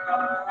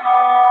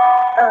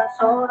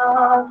सोना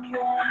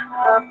क्यों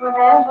रब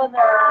ने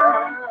बनाया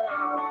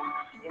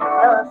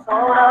इतना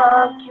सोना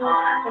क्यों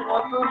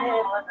रब ने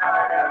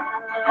बनाया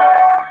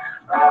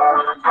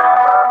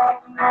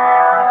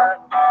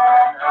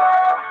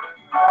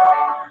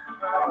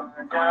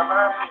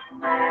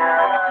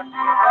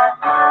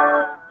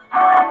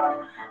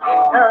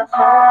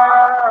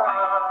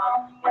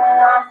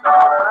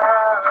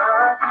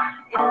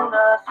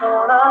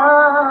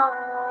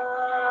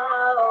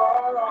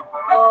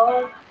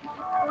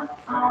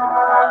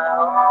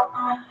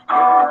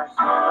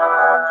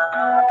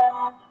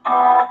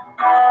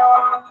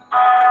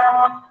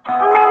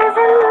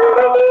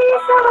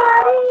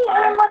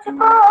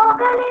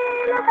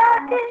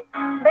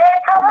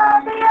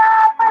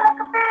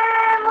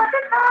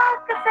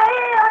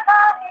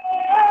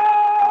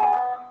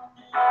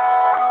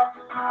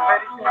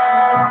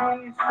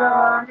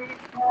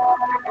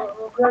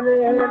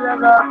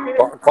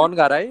कौन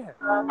गा रहा है ये?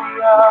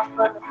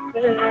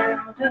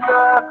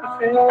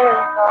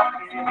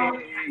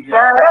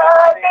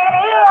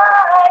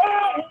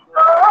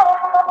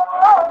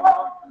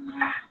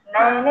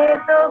 मैंने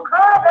तो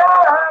खुदा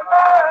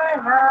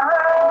माना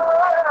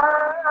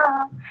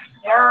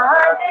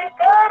याद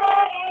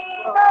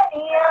करेगी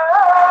दुनिया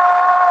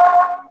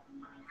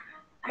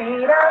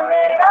तेरा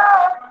मेरा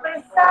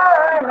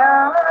अफसाना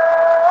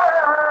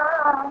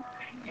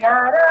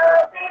यारा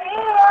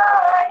तेरी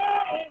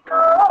यारी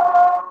को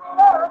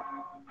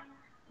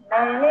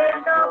मैंने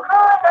तो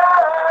खुदा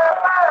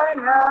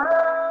माना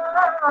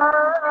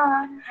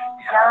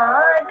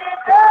याद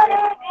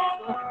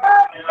करेगी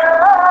दुनिया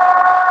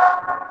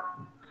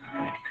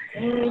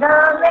तेरा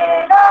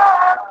मेरा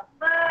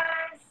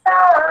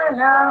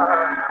अफसाना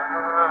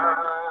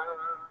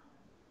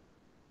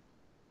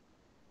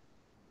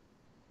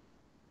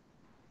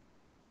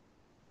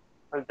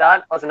Well,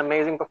 that was an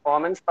amazing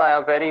performance by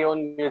our very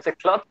own music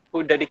club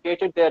who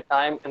dedicated their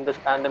time in this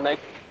pandemic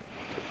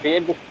to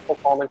great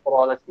performance for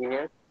all our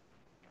seniors.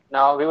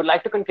 Now, we would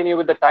like to continue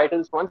with the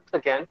titles once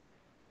again.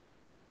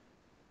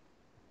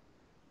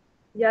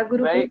 Yeah,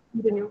 Guru, Very please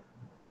continue.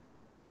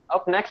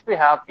 up next, we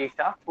have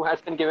Isha, who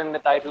has been given the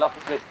title of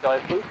Miss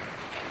Joyful.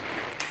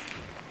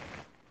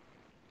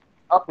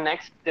 Up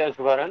next, there's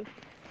Varun,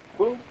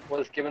 who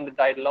was given the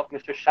title of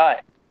Mr. Shy.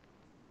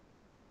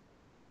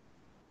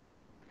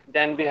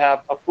 Then we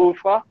have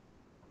Apurva,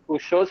 who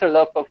shows her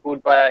love for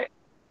food by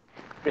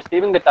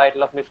receiving the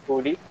title of Miss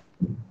Foodie.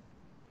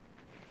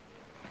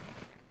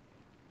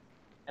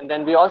 And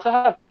then we also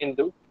have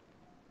Indu,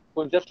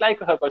 who, just like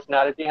her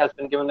personality, has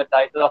been given the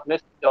title of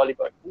Miss Jolly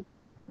Person.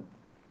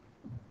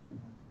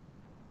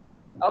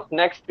 Up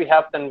next, we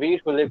have Tanveer,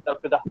 who lived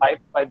up to the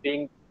hype by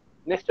being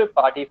Mr.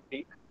 Party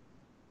Freak.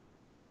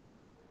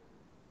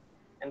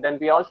 And then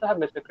we also have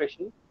Mr.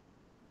 Krishnan,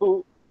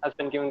 who has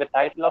been given the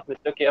title of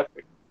Mr.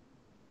 Carefree.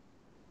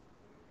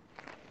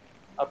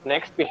 Up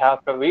next, we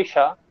have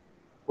Pravisha,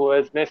 who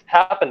is Miss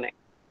Happening.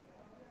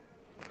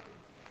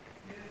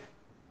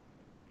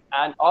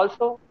 And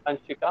also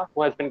Anshika,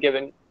 who has been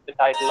given the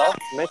title of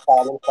Miss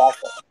Island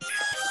Fashion.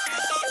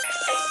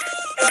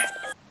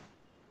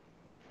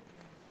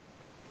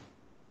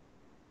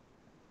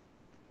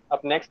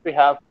 Up next, we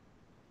have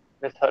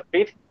Miss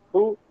Harpreet,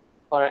 who,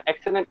 for an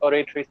excellent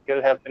oratory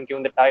skill, have been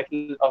given the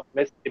title of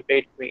Miss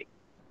Debate Queen.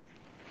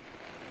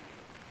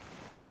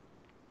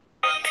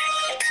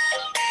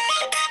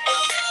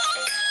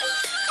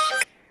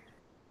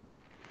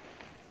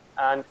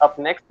 And up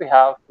next, we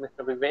have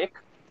Mr. Vivek,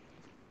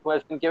 who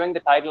has been given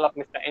the title of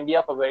Mr.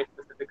 India for very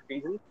specific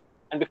reasons.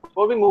 And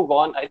before we move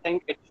on, I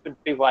think it should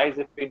be wise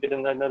if we did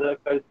another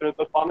cultural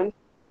performance.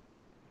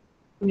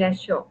 Yeah,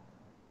 sure.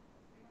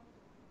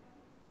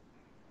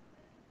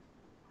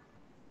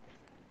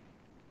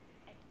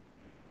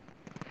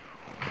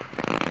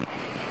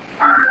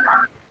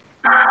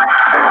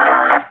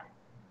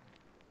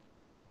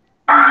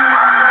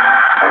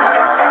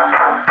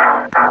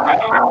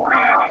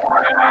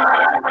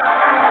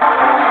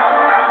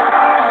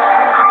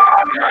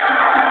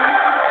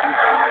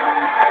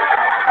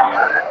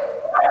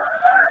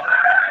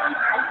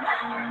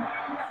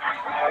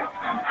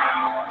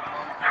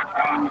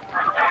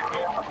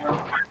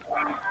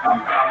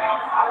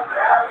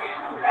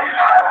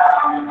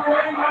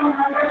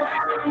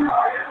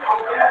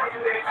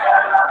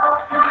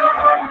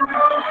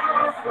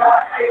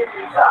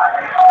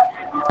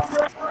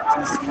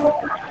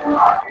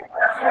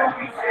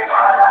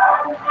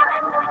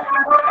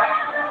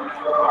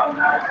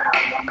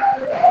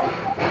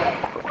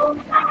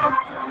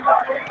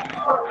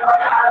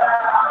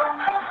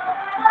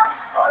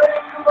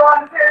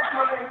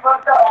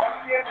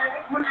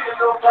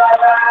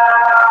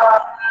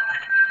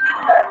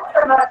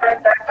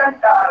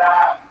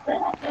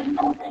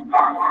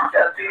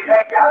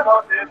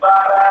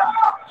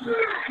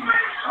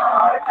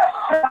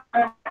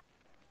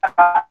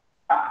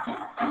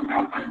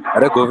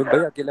 अरे गोविंद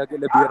भाई अकेले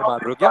अकेले beer मार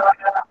रहे हो क्या?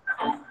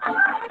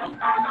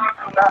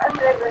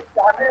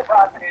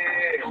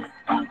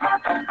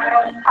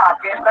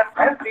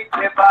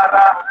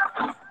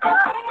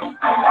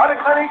 और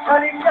खड़ी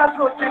खड़ी क्या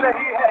सोच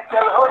रही है,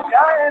 चल हो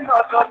जाए नो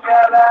तो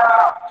चला।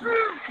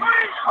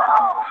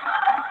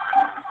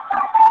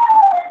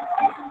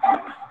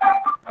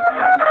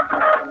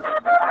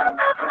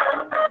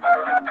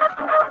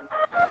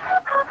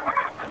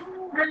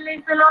 दिल्ली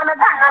सुनो न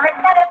गाना में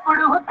तेरे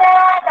पुड़ होते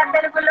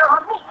गंदल गुलो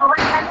मी को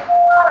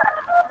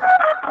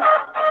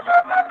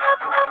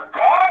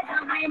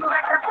जुबरी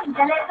मुगट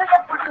पुंजले तुझे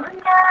पुड़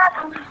हुन्ना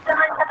तुम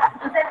इष्टमंत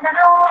कस्तु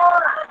सेंदनो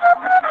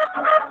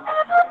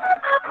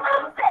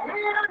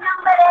सेल्लु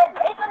नंबरे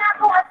देखो ना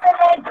को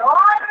हसले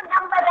डोर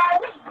नंबरे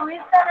नीकु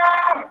इस्तरे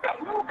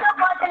सेल्लु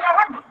बोतले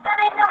है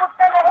मुत्तरे न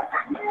मुत्तरे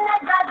सन्ने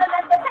गादले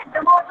सेट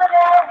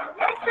मोतले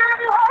ये शान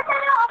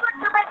होटल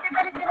ओबट्टु बट्टी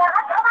बलिजिना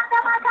तमा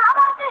तमा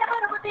धावा से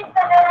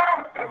बरबुतिस्तले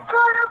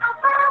स्कूल को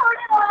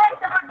परोड़े मोले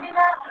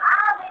तबट्टिना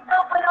आमी तो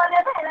परोले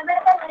भेल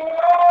मेतले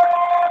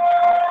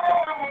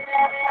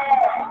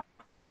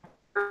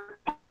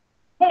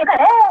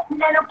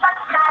నేను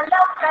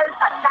పట్టాలో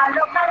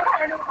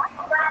నేను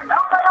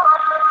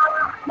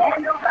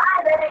నేను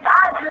గాలి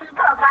గాజులు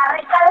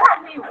గాలి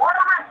కళ్ళని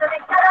ఓరమాసరి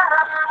కరా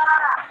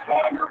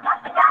నేను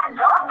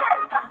పట్టాలో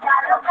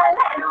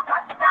నేను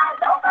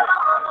పట్టాలో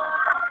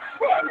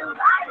నేను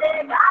గాలి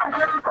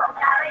గాజులు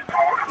గాలి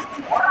కళ్ళని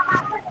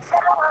ఓరమాసరి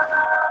కరా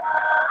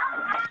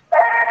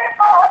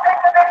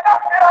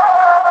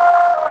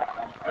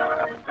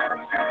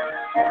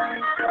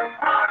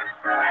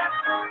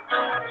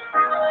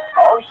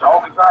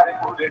शौक सारे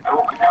पूरे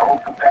ठोक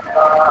ठोक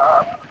करता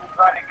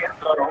सारे के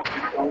स्वरों की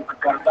ठोक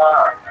करता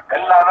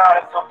गल्ला नाल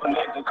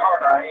सुपने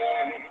दिखाना है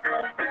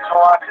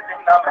पिछों 8 दिन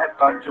ना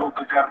महता चूक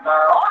करता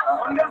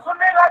सुनने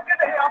सुनने लग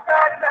दे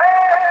पैर ने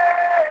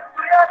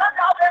दुनिया ना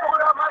जावे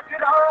होरा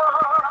मजरा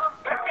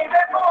कहीं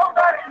दे को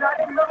गाड़ी ना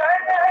लगे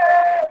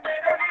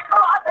मेरे भी को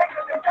आते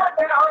के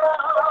चलना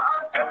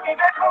कहीं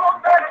दे को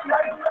गाड़ी ना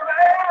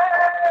लगे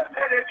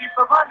मेरे भी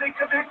पवा दे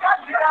के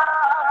चलना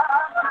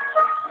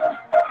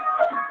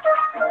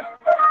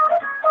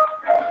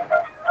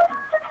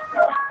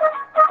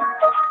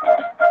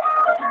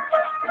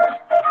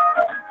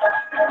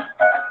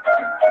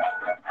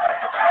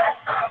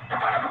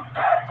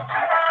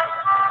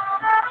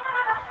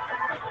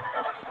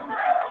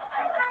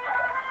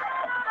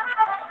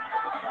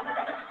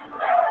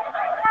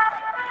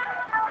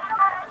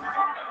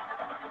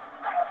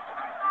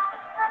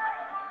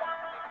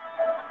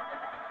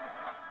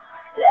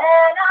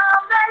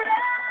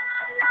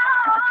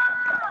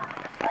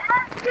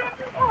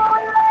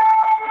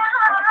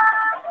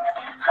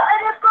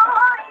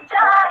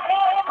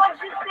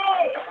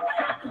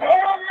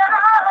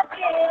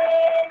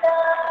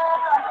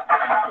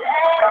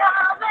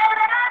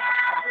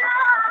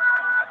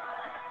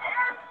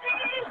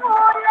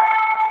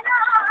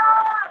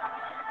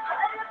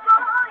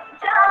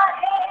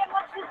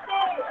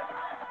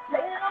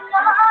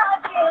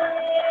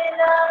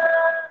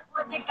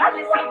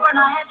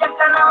है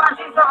चक्कर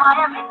वासी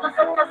समाया मैं तो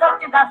सच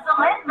सच दस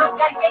मैं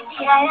करके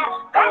किया है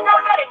पैसा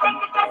मेरे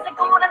टिक के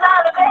सुकून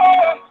नाल वे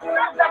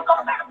सदा को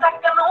फिर तक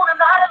कानून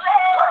नाल वे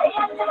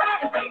आज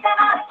मेरे पीछे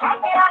नाल के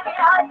आगे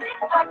आज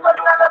तक को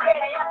चल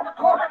मेरे अंत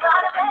खून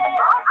नाल वे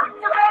आज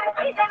मेरे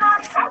पीछे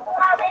नाल के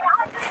आगे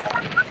आज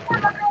तक को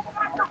चल मेरे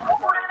अंत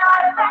खून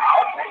नाल वे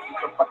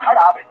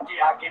पकड़ा बच्चे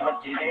आगे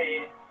बच्चे रे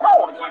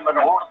कौन जी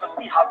मनोर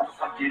तुम हाथ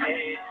सज्जे रे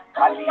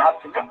खाली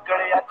हाथ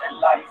निकले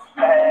चला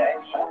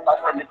इसमें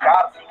बसन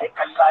चार सी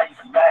कल्ला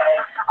इसमें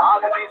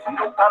आग में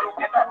सिंधु तारू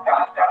के धक्का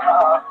करना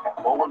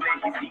बोले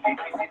किसी के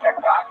किसी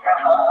धक्का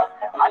करना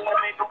हल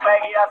में डूबे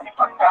गया सी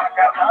पक्का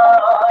करना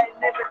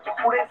इन्हें बिच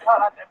पूरे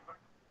सारा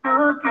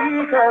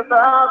की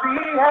सजा भी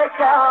है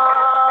क्या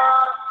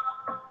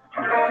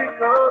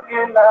तुझको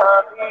गिला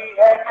भी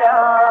है क्या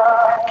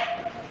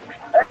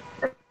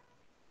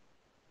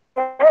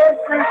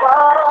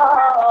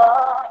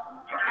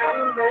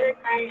तुमने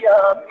किया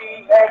भी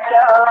है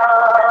क्या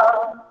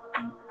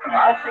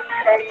आशिक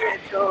है ये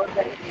जो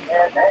नहीं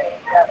है मैं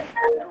क्या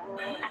करूं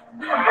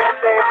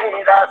दिल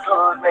मेरा जो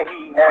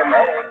नहीं है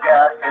मैं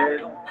क्या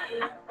करूं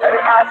अरे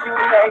आशिक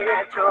है ये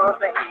जो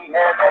नहीं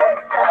है मैं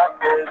क्या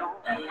करूं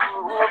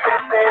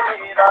दिल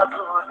मेरा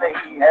जो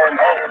नहीं है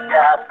मैं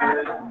क्या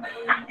करूं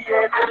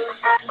ये दिल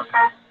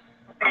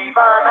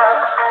दीवाना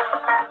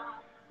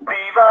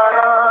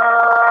दीवाना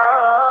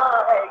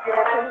है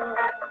ये दिल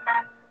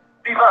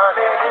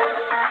दीवाने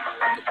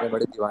इतने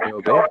बड़े दीवाने हो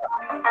गए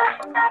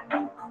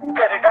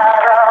कर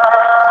डाला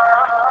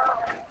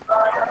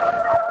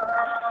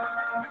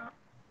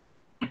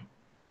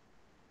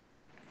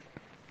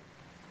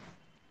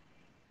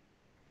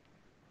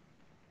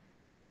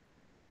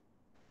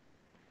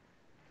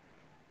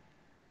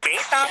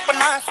बेटा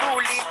अपना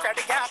सूली चढ़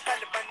गया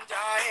कल बन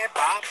जाए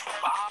बाप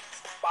बाप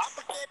बाप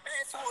के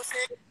पैसों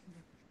से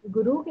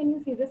Guru, can you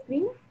see the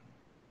screen?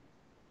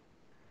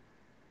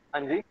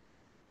 हाँ जी,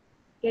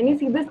 Can you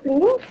see the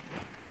screen?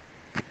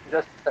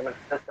 just a minute,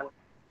 just a minute.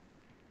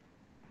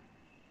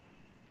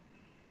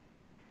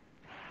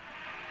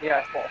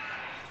 Yeah, sure.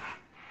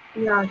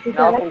 Yeah, so Now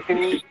shall I?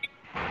 continue.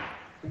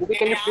 Didi,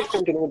 can you please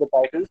continue with the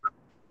titles?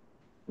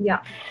 Yeah.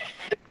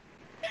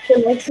 So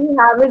next we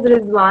have is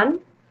Rizwan,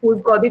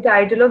 who's got the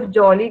title of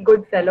Jolly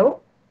Good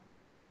Fellow.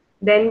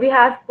 Then we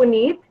have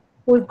Puneet,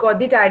 who's got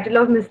the title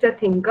of Mr.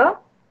 Thinker.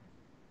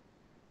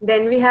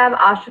 Then we have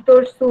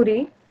Ashutosh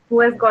Suri, who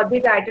has got the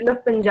title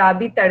of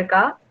Punjabi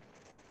Tadka.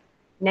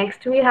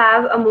 Next we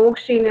have Amok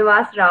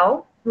Srinivas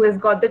Rao, who has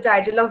got the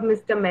title of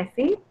Mr.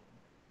 Messi.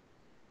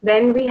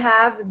 Then we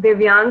have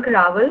Divyank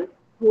Rawal,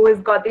 who has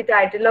got the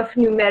title of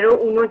Numero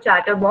Uno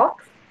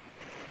Chatterbox.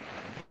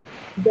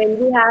 Then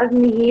we have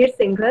Mihir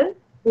Singhal,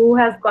 who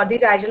has got the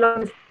title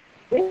of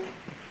Mr.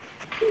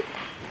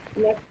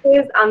 Next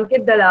is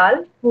Ankit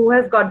Dalal, who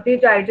has got the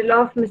title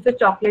of Mr.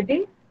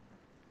 Chocolatey.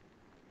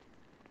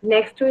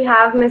 Next we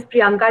have Miss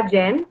Priyanka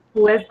Jain,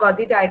 who has got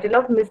the title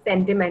of Miss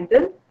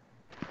Sentimental.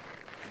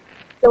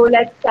 So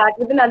let's start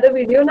with another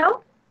video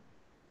now.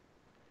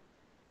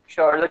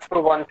 Sure, let's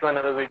move on to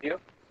another video.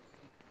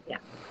 Yeah.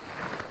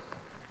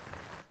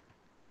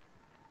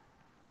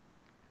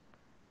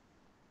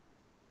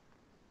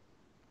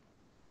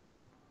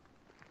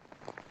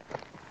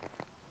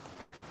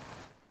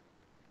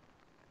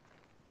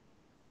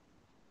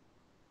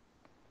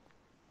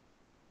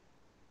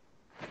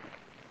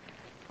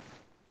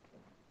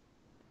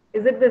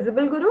 Is it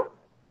visible, Guru?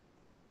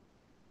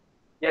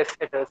 Yes,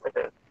 it is, it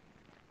is.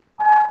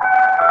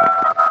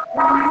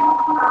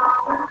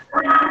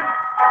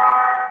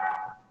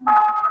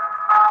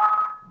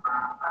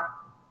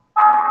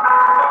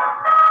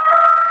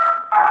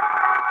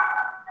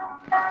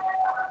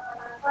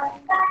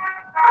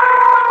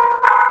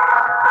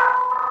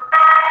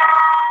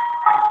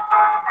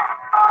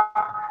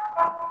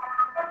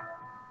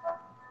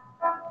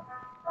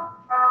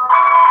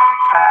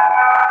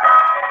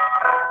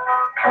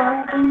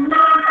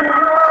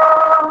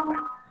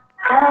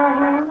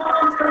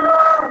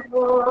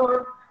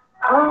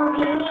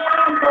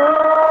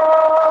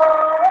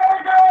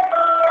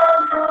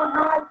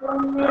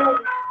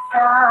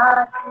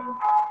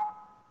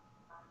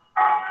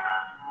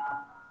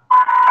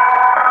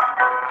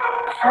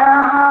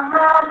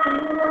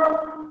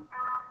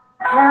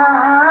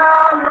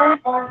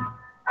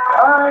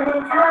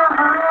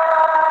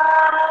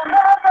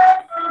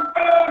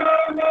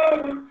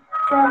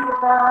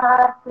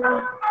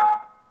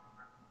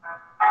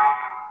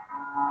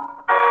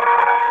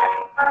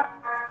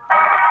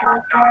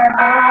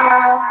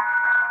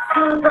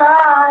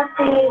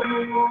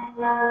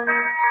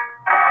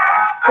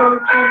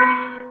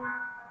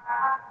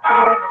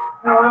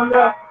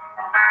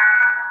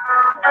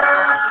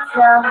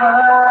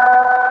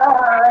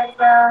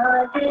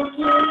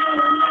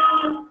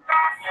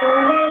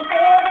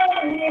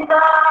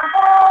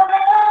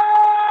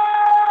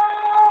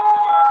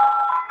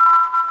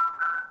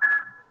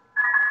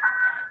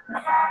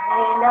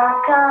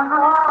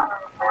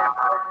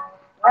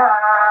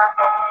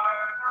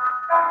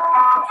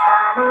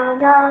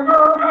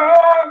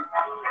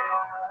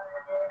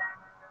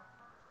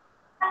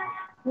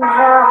 We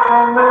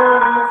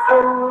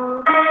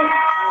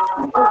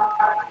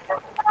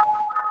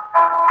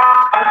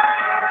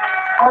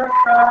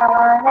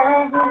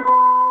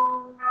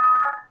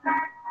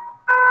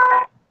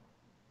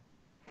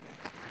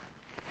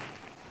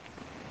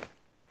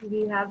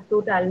have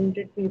so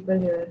talented people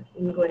here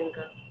in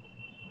Goenka.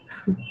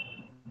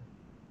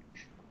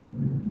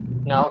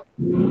 Now,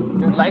 we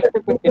would like to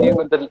continue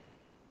with the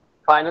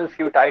final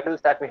few titles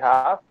that we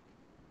have.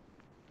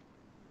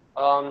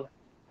 Um,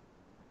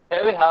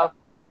 Here we have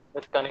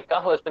Miss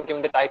Kanika, who has been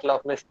given the title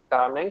of Miss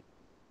Charming.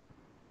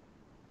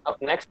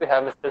 Up next, we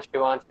have Mr.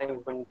 Shivan Singh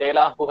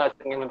Bundela, who has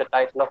been given the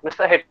title of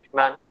Mr.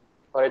 Hitman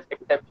for his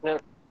exceptional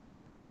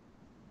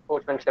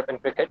sportsmanship in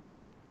cricket.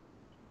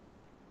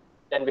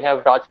 Then we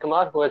have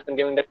Rajkumar, who has been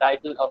given the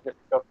title of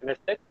Mr.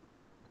 Optimistic.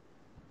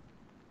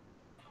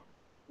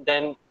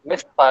 Then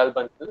Miss Payal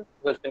Bansal,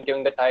 who has been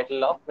given the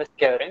title of Miss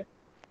Caring.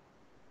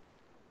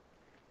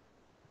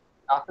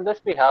 After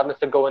this, we have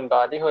Mr. Govind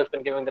Badi, who has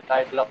been given the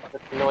title of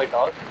Mr. Know It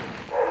All.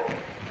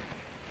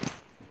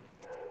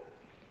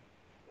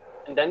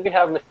 And then we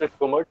have Mr.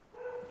 Kumud,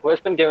 who has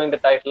been given the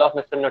title of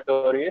Mr.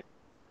 Notorious.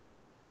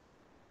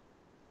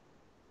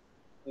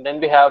 And then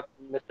we have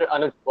Mr.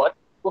 Anuj Bhatt,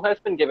 who has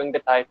been given the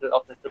title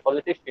of Mr.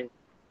 Politician.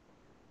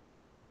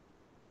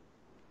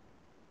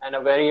 And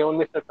a very own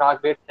Mr.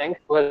 Pragveer Singh,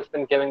 who has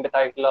been given the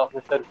title of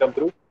Mr.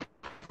 Gabru.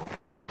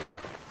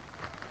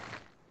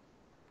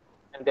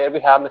 And there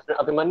we have Mr.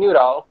 Abhimanyu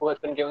Rao, who has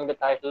been given the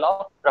title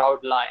of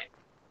Proud Lion.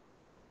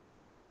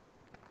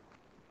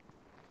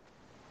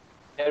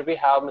 Here we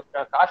have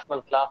Mr. Akash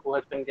Mankla, who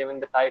has been given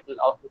the title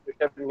of Mr.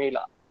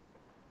 Sharmila.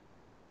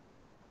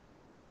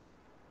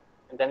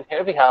 And then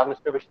here we have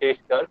Mr. Vishesh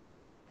Garg,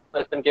 who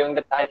has been given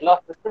the title of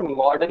Mr.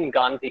 Modern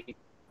Gandhi.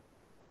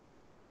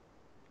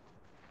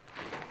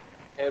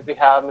 Here we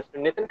have Mr.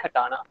 Nitin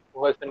Khatana,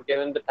 who has been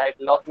given the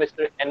title of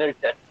Mr.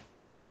 Energetic.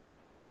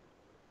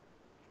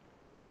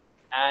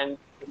 And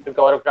Mr.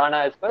 Gaurav Rana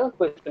as well,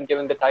 who has been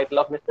given the title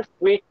of Mr.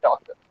 Sweet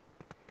Talker.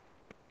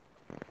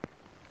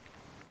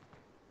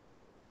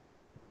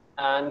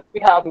 And we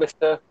have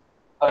Mr.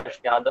 Harsh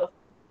Yadav,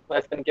 who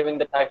has been given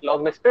the title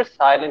of Mr.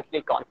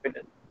 Silently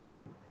Confident.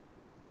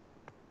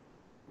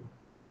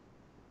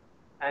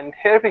 And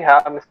here we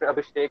have Mr.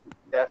 Abhishek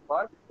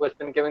Jaiswal, who has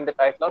been given the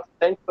title of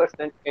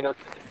 10%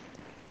 Innocent.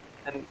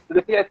 And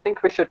Lucy, I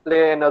think we should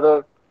play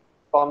another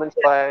performance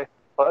by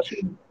Harsh.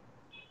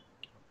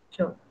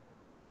 Sure.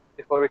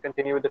 Before we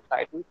continue with the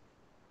title.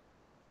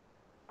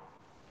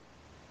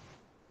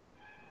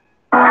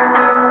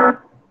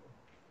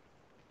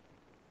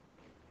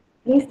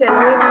 Please tell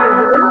me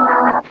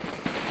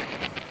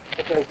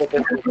it's visible. It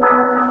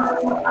is.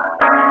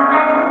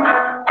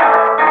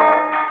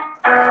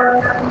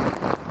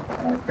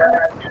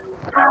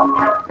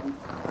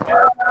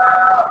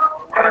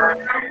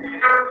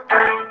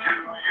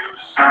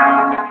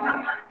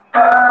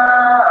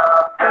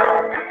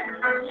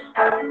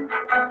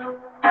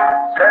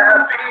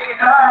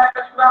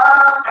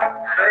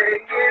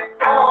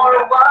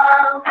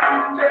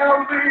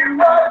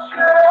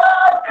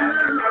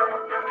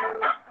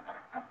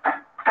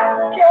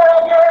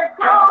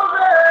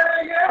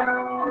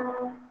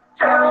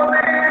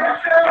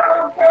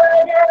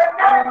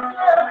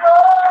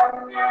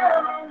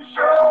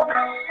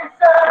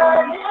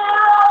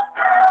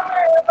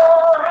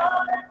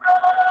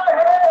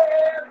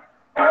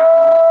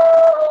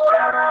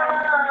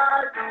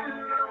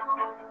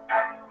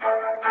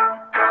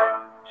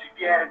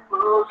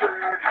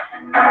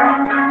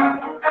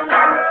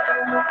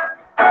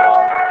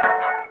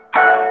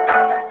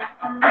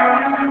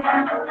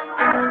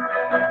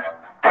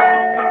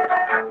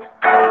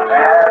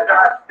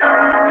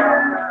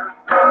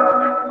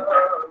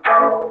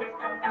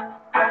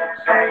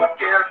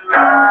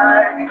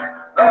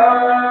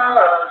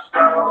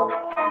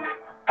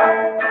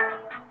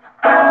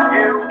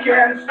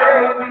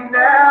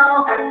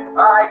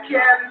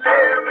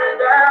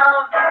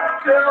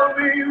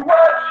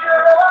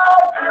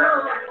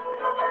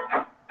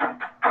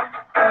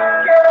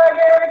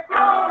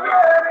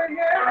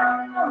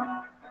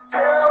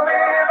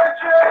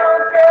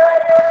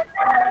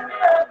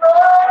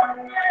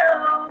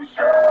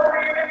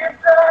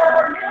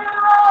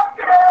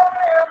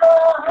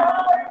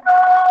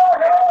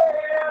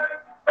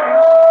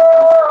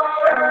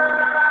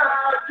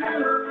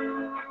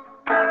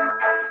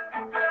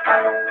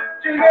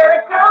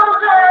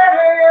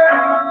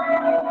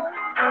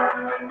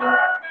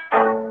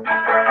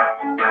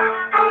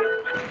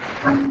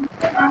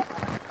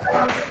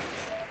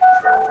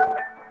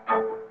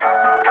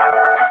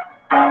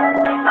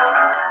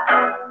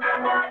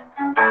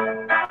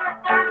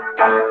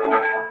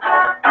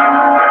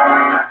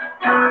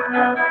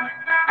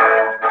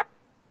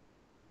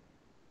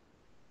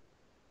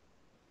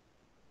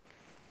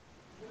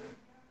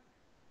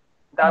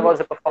 That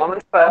was a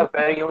performance by our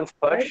very own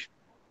Sparsh.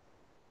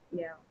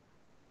 Yeah.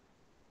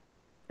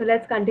 So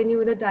let's continue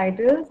with the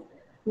titles.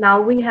 Now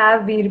we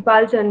have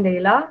Veerpal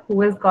Chandela, who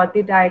has got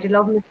the title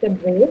of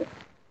Mr. Brave.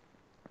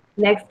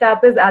 Next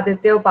up is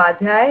Aditya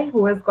Upadhyay,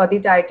 who has got the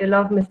title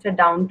of Mr.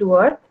 Down to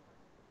Earth.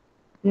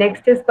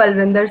 Next is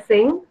Palvinder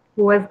Singh,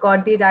 who has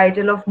got the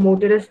title of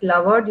motorist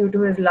lover due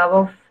to his love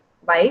of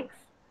bikes.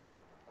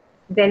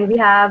 Then we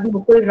have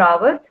Mukul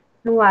Rawat,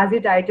 who has the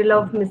title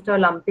of Mr.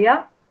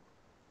 Olympia.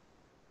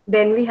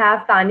 Then we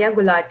have Tanya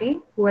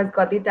Gulati, who has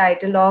got the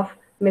title of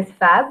Miss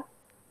Fab.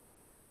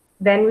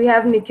 Then we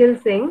have Nikhil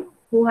Singh,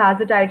 who has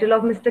the title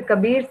of Mr.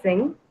 Kabir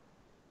Singh.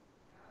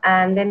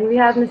 And then we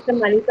have Mr.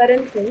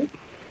 Manikaran Singh,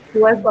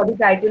 who has got the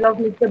title of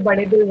Mr.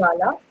 Bade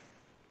Dilwala.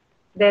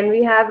 Then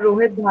we have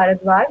Rohit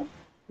Bharadwaj,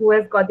 who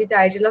has got the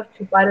title of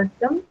Chupa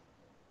Rustam.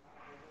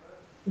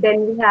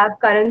 Then we have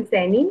Karan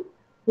Saini,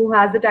 who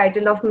has the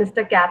title of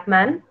Mr.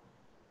 Capman.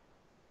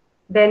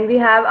 Then we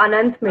have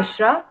Anant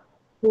Mishra,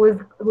 who's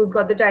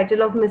got the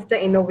title of Mr.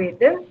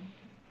 Innovative.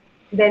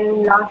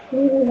 Then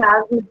lastly we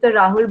have Mr.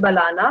 Rahul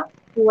Balana,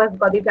 who has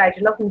got the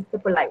title of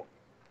Mr. Polite.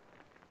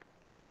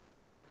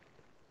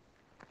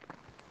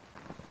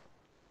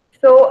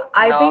 So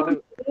I Now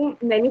think we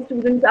many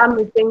students are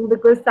missing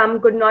because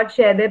some could not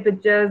share their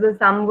pictures or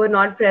some were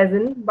not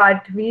present.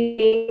 But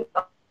we've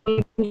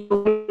been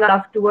showing our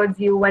love towards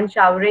you and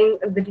showering.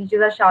 The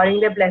teachers are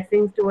showering their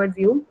blessings towards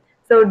you.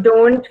 So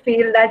don't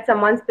feel that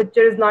someone's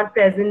picture is not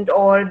present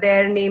or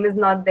their name is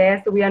not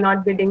there. So we are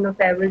not bidding a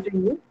farewell to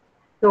you.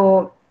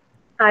 So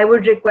I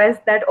would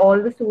request that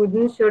all the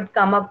students should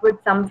come up with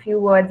some few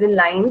words and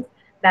lines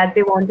that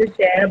they want to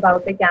share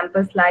about their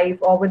campus life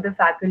or with the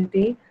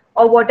faculty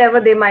or whatever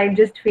they might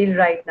just feel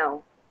right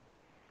now.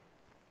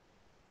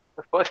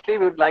 firstly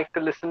we would like to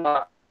listen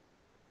to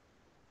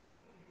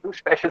two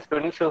special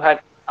students who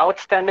had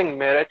outstanding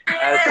merit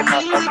as they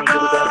passed out from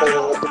Gurgaon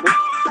University.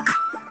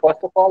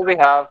 First of all, we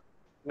have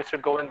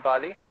Mr. Govind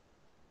Bali.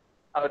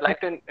 I would like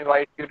to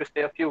invite you to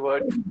say a few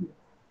words.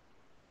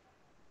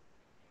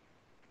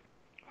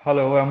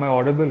 Hello, am I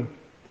audible?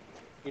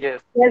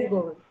 Yes. Yes,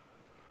 Govind.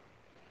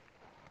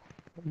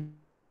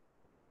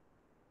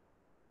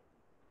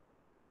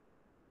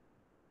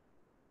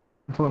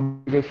 For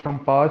me, because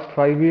from past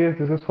 5 years,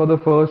 this is for the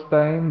first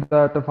time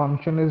that a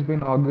function has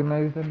been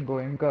organized in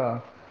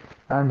Goenka,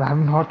 and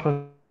I'm not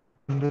on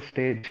the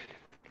stage.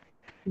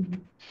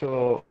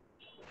 So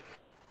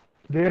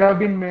there have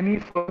been many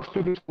firsts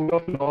to the School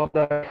of Law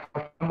that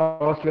have come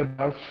across with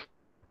us,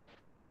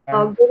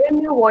 and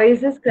Govind, your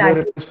voice is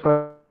whether cracking. it is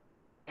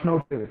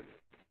professional,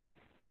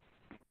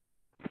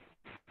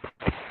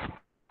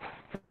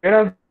 there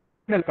have been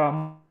many that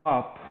come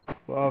up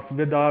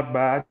with our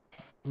batch,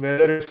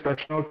 whether it's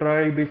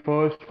Prashnotray, the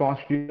first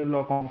constitutional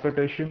law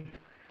competition,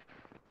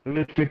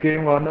 which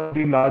became one of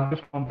the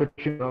largest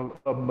competition,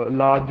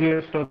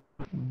 largest or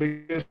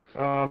biggest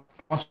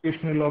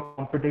constitutional law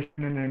competition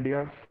in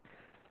India,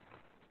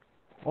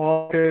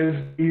 or it is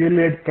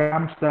ELED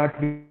camps that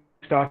we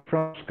start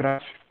from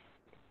scratch,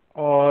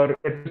 or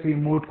it is the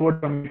moot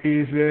court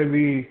committees where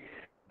we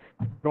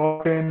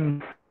brought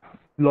in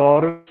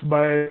Lawrence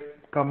by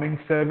coming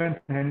seventh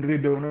in Henry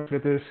Donuts,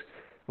 which is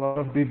one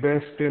of the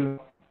best still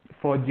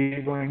for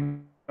GA going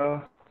in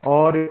India,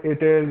 or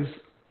it is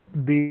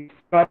the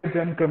courage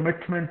and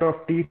commitment of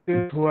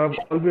teachers who have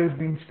always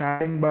been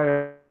standing by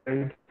our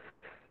side.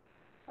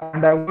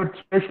 And I would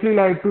especially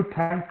like to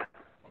thank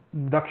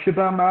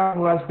Dakshita ma'am,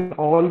 who has been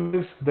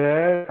always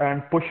there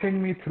and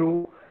pushing me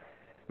through.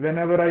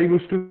 Whenever I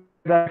used to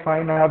say that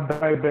fine, I have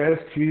done my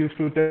best, she used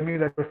to tell me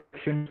that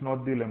perfection is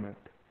not the limit.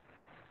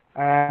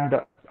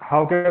 And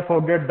how can I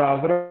forget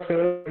Davra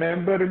sir?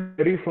 Remember in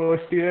the very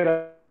first year,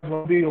 I was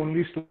one of the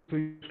only students who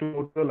used to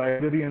go to the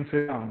library and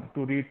sit down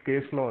to read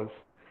case laws.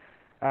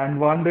 And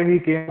one day he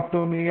came up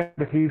to me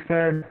and he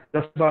said,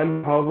 "Just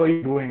Balu, how are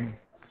you doing?"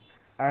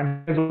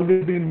 And he has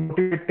always been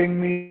motivating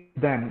me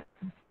since then.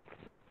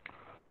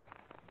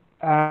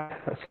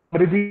 And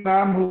Samriddhi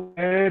ma'am, who was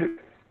there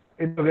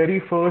in the very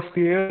first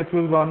year, it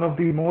was one of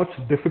the most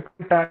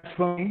difficult times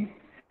for me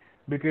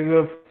because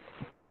of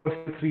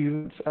personal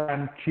reasons,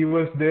 and she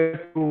was there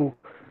to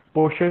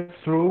push us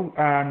through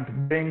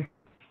and bring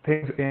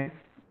things in.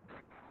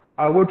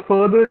 I would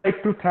further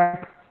like to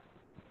thank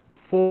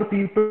four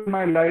people in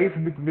my life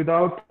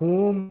without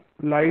whom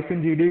life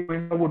in GD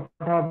Goenka would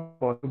not have been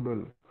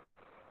possible.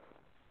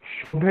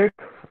 Shubhik,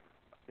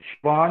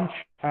 Shivansh,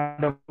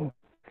 and Amog,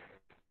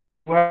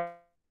 who have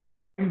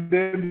been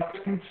there in the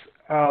absence,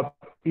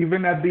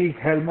 even at the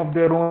helm of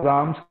their own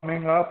exams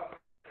coming up.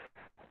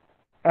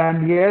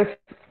 And yes,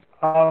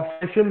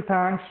 special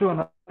thanks to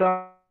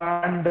Ananta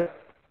and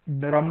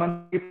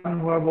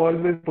Ramandeep, who have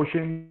always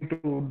pushing me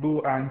to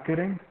do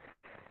anchoring.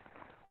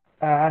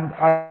 And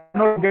I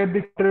cannot forget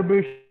the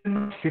contribution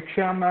of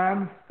Shiksha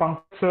ma'am,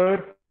 Pankaj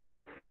sir,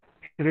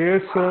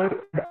 Shreyas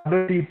sir, and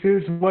other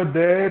teachers who were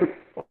there,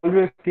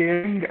 always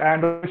caring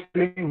and always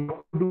telling me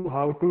what to do,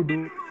 how to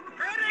do,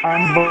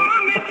 and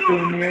wonderful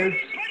seniors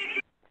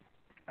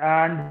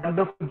and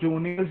wonderful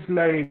juniors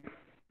like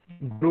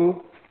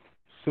Guru,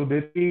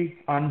 Sudhiti,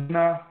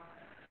 Anjana.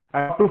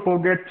 And not to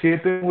forget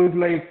Chetan, who is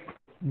like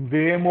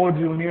way more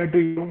junior to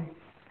you,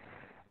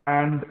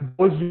 and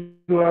those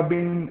juniors who have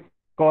been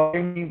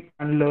calling me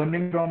and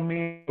learning from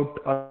me about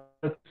other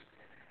subjects.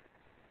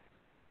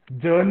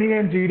 Journey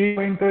in GD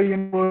Goenka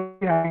University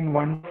has been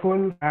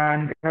wonderful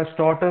and it has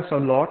taught us a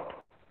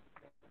lot.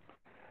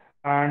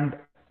 And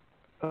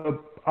uh,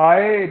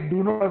 I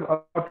do not have a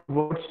lot of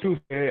words to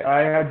say. I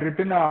had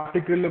written an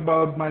article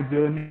about my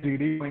journey at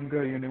GD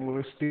Goenka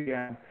University,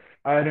 and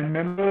I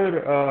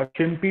remember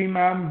Chimpi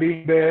ma'am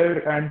being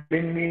there and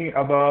telling me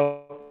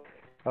about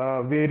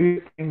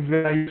various things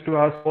when I used to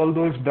ask all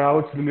those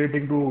doubts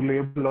relating to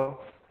labor law,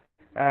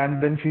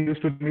 and then she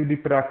used to tell me the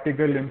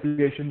practical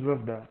implications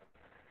of that.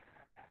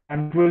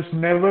 And it was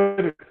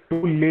never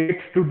too late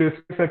to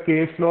discuss a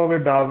case law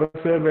with Davar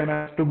sir when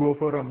I used to go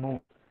for a move,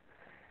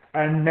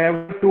 and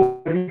never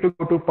too early to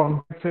go to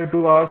Pankaj sir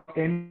to ask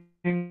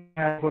anything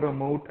I had for a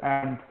moot.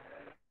 And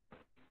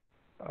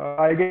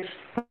I guess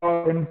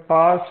in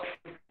past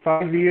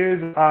 5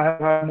 years, I have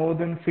had more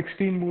than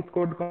 16 moot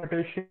court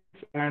competitions,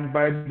 and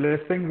by the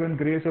blessings and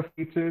grace of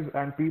teachers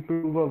and people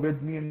who were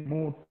with me in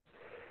moot,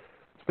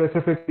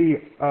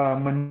 specifically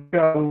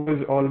Manisha, who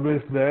was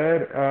always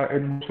there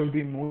in most of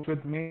the moots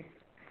with me,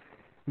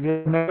 we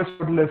have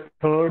never left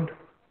third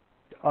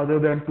other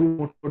than two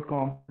moot court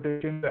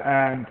competitions.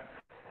 And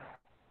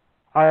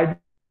I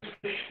just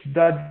wish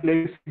that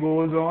legacy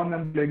goes on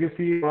and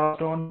legacy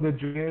passed on to the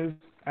juniors.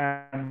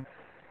 And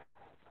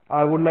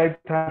I would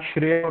like to thank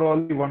Shreya for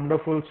all the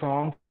wonderful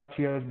songs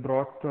she has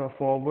brought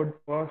forward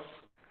to us.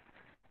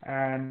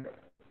 And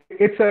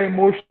it's an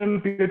emotional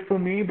period for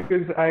me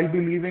because I'll be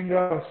leaving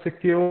a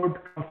secured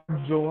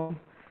comfort zone.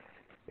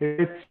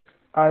 It's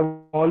I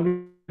will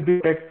always be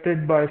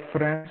protected by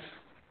friends,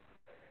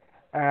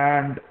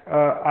 and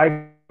I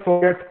can't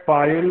forget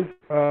Payal,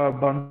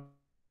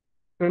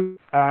 Bansal,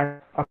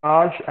 and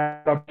Akash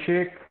and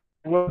Abhishek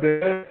who were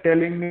there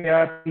telling me,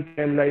 yeah,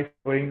 life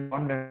going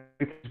on and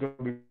everything's going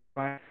to be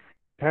fine.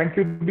 Thank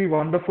you to the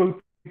wonderful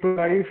people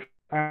life,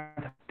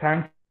 and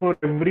thank you for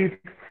everything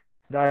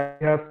that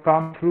you have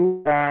come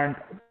through. And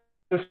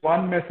just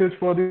one message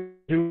for the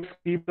Jews: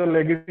 keep the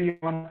legacy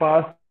on,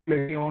 pass the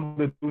legacy on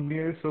to the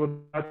juniors so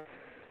that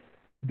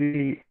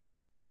the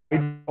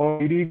idea of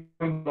really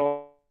going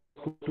law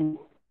goes to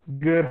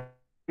bigger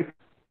heights.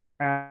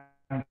 And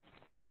I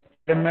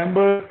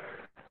remember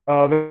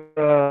when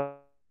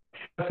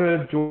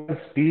Professor Jonas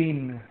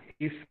Dean,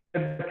 he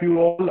said that you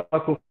all are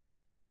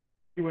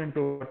constituent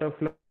of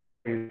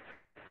butterflies.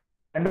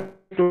 And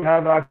to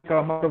have actually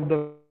come out of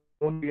the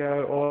zone, we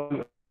are all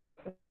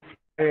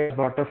fly as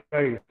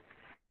butterflies.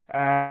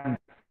 And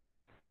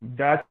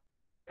that's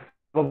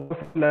a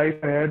wonderful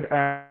life ahead.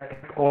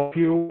 And all of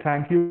you,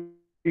 thank you.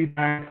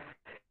 And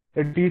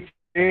at each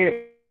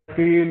day, I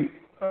feel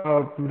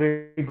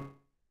very good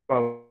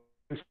about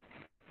this.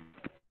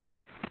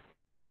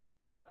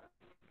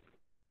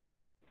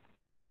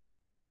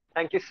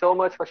 Thank you so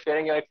much for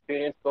sharing your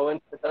experience,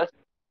 Govind, with us.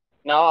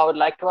 Now, I would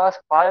like to ask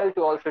Payal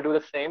to also do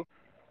the same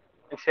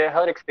and share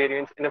her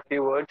experience in a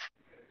few words.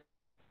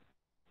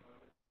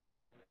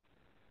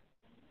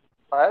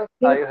 Payal,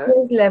 He are you here?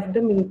 has left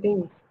the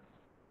meeting.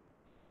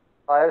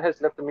 Payal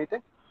has left the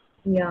meeting?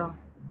 Yeah.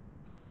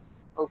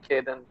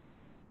 Okay, then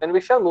we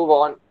shall move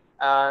on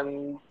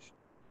and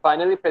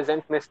finally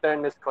present Mr.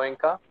 and Miss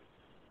Goenka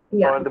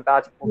Yeah. for the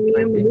batch of Give me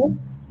a 20. minute.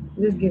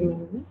 Just give me a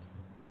minute.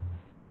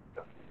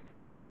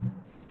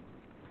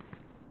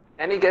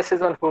 Any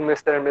guesses on who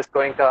Mr. and Miss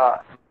Goenka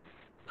are?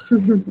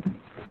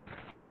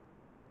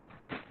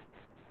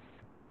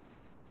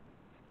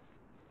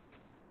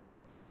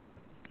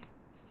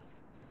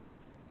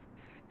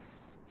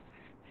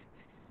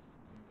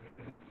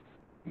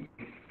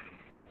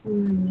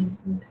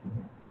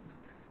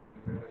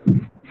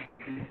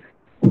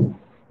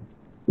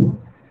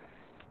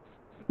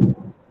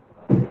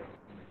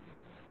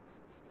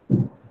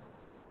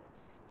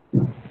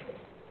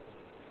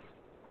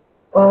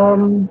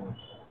 Um,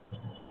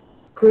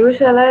 Guru,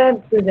 shall I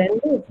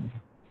present this?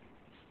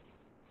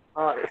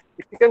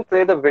 If you can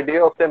play the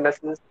video of their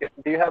messages,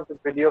 do you have the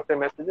video of their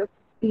messages?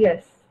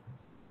 Yes,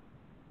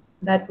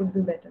 that would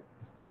be better.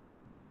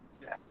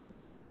 Yeah.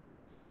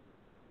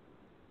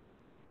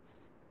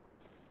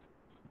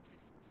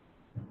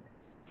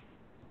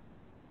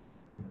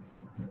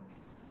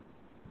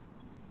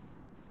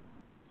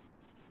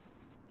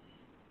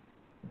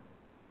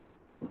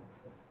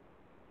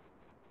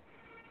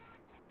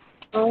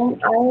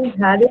 I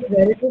had it.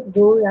 Where did it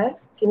go, right?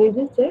 Can you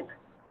just check?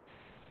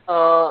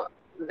 Uh,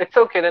 it's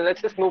okay, then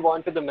let's just move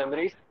on to the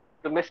memories.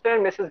 So, Mr.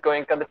 and Mrs.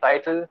 Goenka, the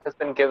title has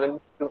been given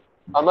to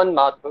Aman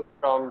Mathur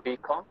from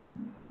BCom,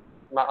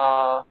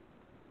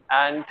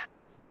 and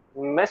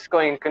Miss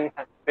Goenka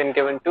has been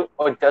given to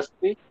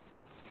Ojasvi.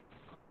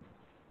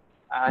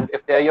 And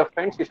if they're your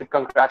friends, you should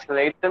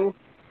congratulate them,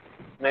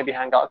 maybe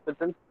hang out with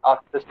them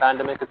after this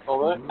pandemic is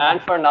over.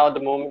 And for now, the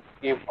moment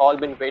you've all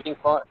been waiting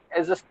for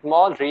is a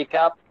small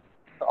recap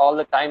for all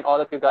the time all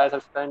of you guys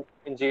have spent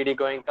in GD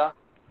Goenka.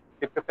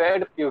 We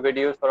prepared a few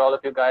videos for all of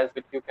you guys,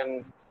 which you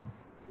can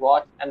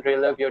watch and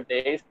relive your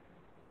days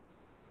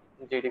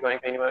in GD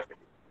Goenka University.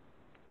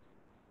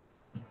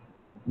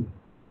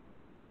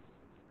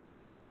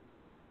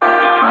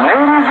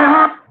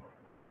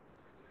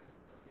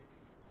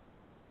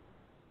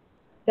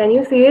 Can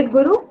you see it,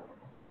 Guru?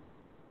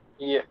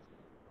 Yes.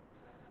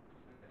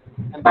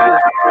 and this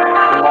is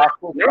the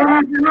national song. मेरी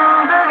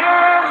जिंदगी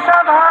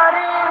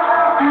सवारी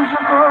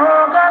मुझको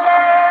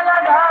गले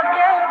लगा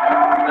के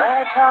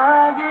बैठा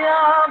दिया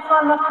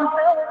पलक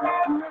पे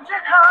मुझे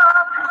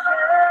खाक से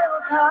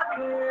उठा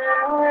के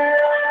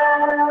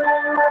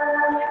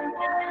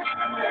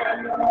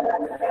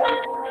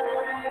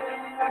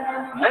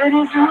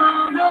मेरी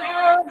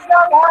जिंदगी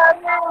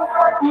सवारी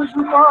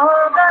मुझको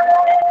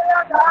गले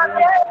लगा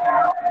के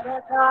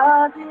बैठा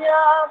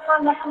दिया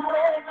पलक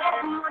पे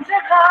मुझे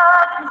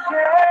खाक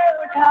से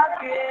उठा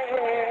के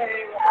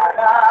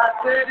यारा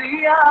तेरी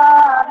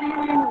यारी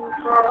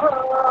को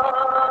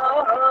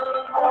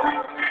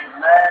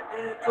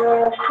मैंने तो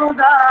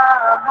खुदा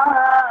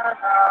माना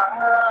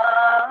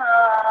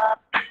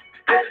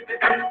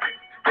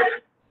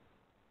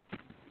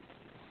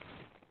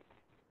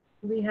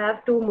We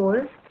have two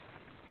more.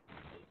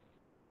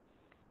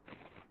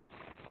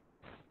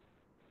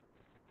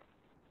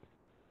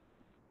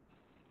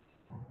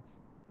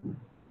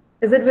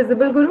 Is it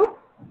visible, Guru?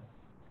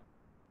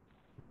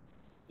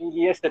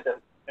 Yes, it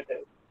is. It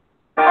is.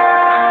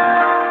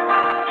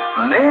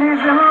 मेरी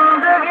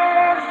जिंदगी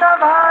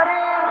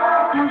सवारी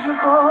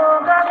मुझको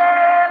गले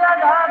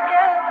लगा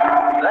के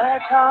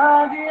बैठा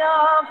दिया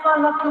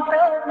पलक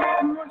पे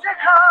मुझे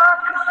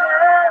खाक से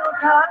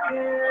उठा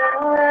के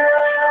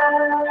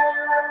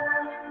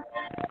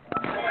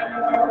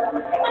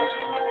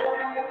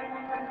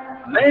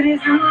मेरी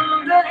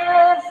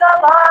जिंदगी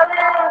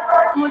सवारी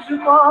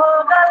मुझको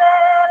गले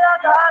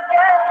लगा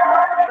के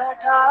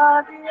बैठा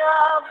दिया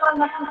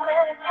पलक पे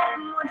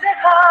मुझे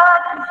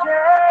खाक से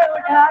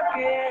उठा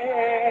के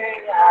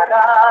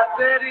यारा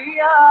तेरी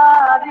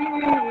यारी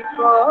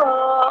को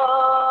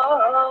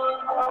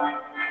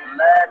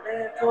मैंने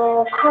तो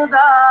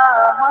खुदा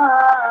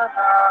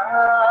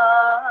माना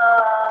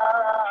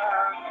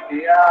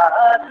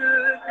याद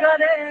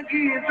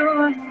करेगी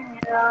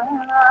दुनिया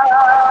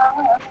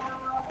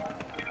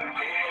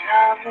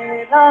तेरा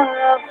मेरा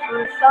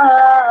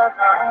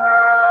अफसाना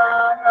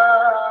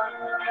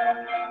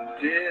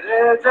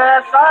तेरे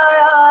जैसा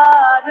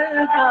यार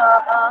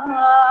कहाँ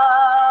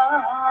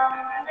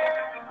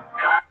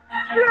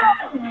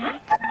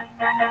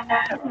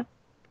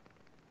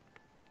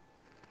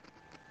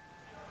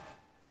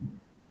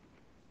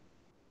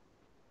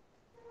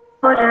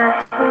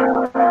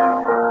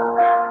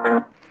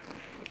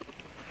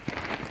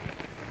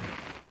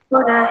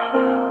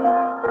रहे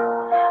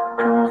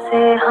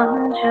तुमसे हम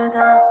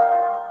जुदा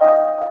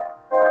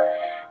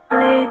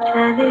ले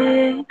चले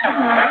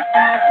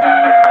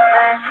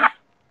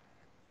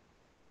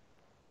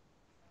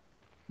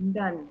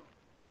Done.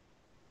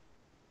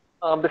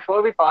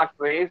 Before we part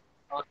ways,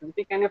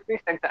 Smriti, can you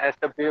please check the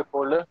SW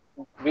folder?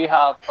 We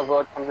have a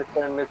word from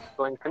Mr. and Miss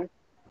Goenka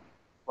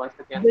once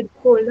again. Which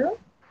folder?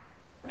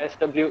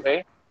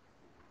 SWA.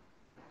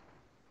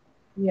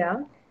 Yeah.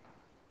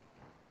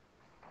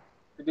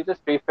 Could you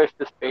just refresh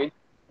this page?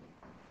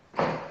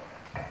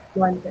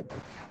 One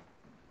second.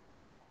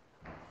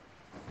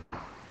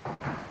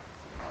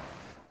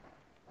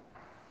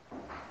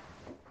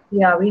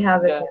 Yeah, we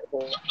have it. Yeah.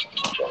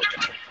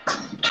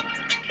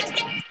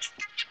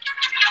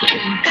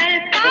 Here.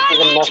 This is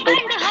a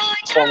message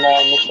from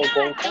Mr.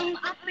 Goenka,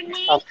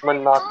 Aman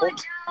Nathur.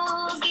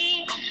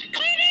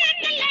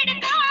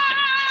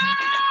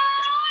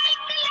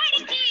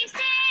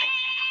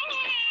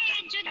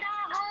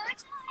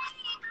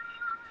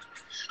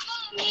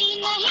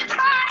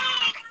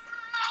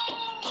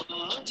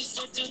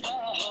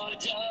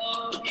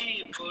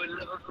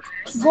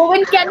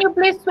 Govind, can you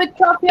please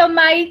switch off your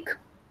mic?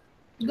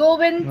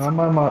 Govind.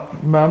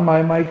 Ma'am,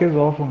 my mic is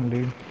off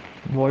only.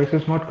 Voice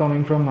is not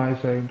coming from my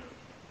side.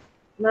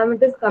 Ma'am,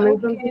 it is coming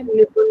from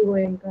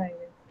Goenka, I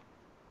guess.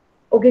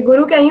 Okay,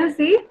 Guru, can you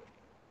see?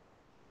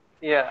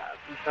 Yeah,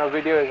 the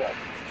video is up.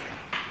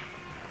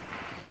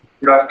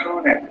 Good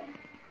afternoon.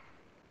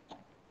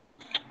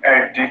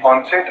 At the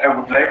onset, I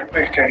would like to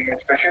extend a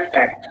special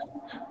thanks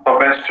for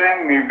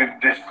bestowing me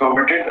with this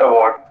coveted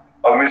award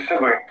of Mr.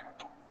 Goenka.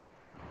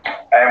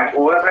 I am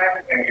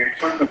overwhelmed and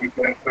grateful to be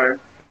conferred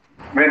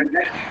with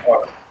this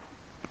honor.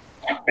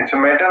 It's a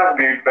matter of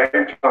great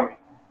pride for me,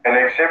 and I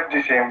accept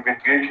the same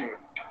with great humility.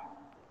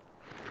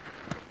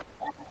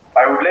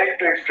 I would like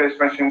to express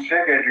my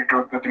sincere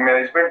gratitude to the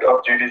management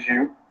of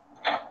GDCU,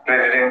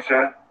 President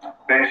Sir,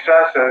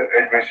 Registrar Sir,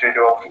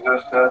 Administrative Officer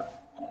Sir,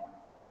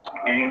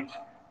 Deans,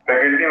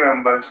 faculty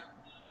members,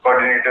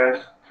 coordinators,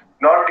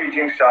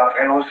 non-teaching staff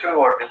and hostel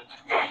wardens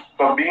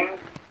for being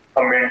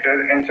a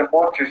mentor and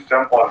support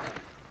system also.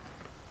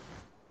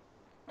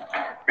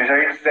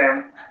 Besides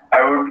them,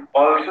 I would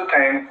also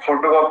thank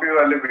Photocopy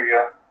Wale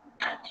Bhaiya,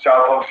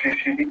 staff of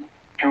CCD,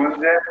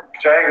 Tuesday,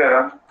 Chai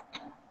Garam,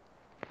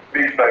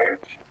 Big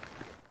Bites,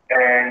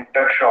 and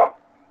Tuck Shop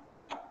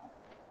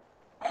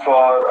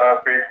for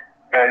our paid,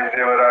 as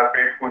they were our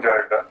paid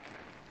puja.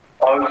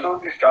 Also,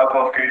 the staff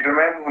of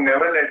Caterman who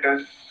never let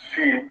us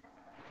feel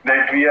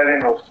that we are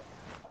in hostel.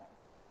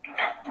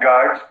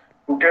 Guards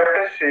who kept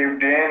us safe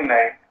day and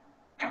night,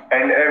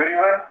 and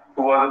everyone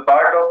who was a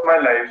part of my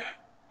life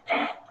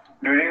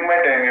during my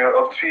tenure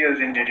of 3 years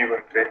in GT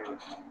University.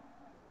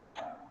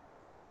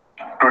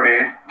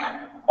 Today,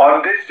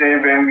 on this day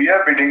when we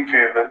are bidding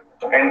farewell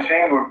and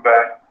saying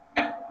goodbye,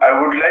 I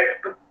would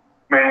like to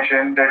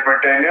mention that my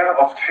tenure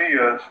of 3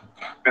 years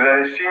with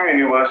ISTM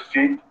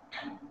University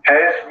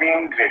has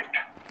been great,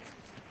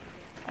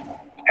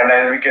 and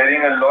I'll be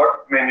carrying a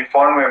lot many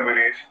fond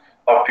memories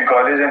of the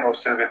college and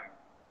hostel with me.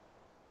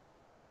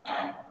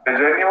 The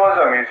journey was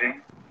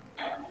amazing,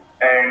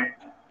 and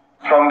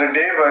from the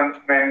day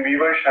one when we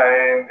were shy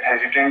and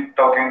hesitant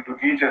talking to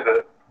each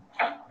other,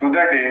 to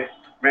the day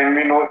when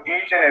we know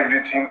each and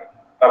everything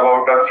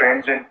about our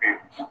friends and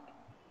peers.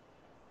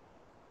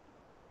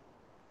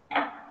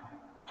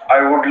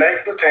 I would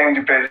like to thank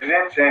the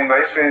presidents and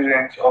vice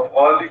presidents of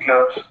all the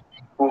clubs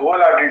who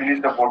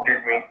wholeheartedly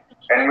supported me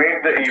and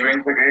made the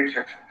event a great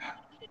success.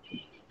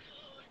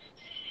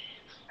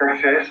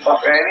 Success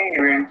of any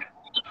event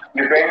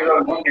depends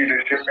on good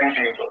leadership and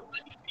teamwork,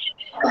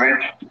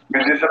 which,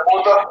 with the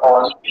support of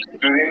all,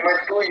 during my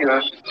 2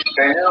 years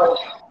tenure of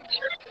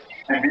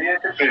the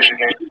BSA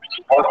president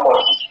was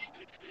possible.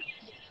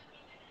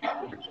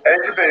 As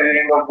the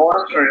president of Board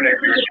of Student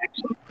Activities,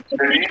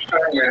 the Dean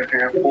Student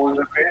Welfare posed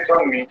a press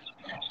on me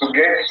to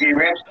get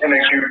events and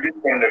activities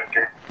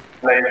conducted,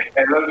 like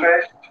annual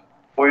fest,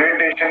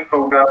 orientation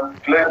program,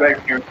 club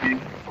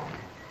activities,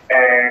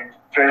 and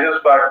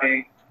freshers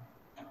party,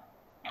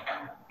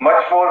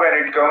 much more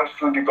when it comes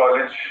to the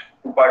college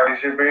to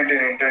participate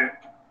in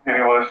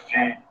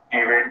inter-university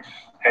events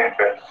and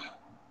fests.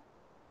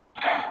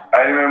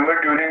 I remember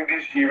during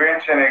these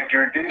events and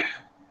activities,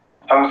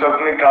 हम सब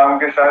ने काम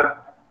के साथ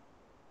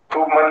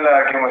खूब मन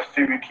लगा के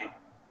मस्ती भी की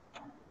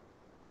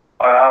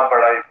और हाँ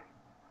पढ़ाई भी.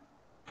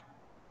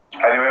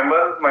 I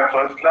remember my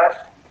first class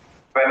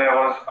when I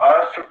was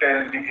asked to tell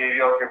the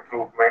area of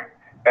improvement,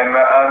 and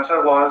my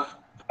answer was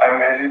I'm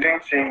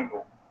hesitant saying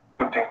no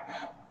to things.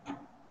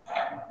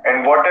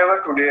 And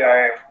whatever today I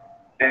am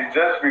is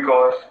just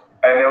because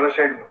I never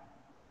said no.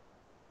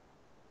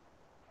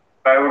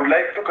 I would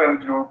like to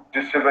conclude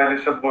जिससे पहले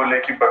सब बोले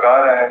कि पका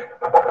रहा है.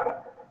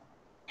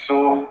 So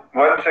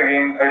once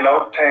again, a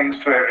loud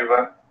thanks to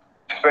everyone.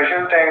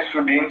 Special thanks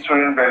to Dean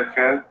Student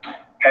Welfare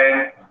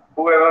and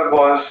whoever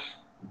was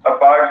a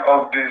part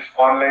of this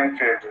online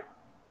farewell.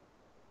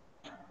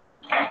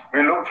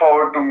 We look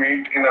forward to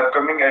meet in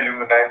upcoming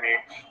alumni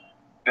meets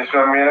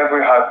जिसमें मेरा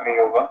कोई हाथ नहीं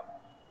होगा.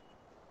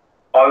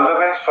 All the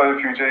best for your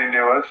future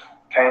endeavors.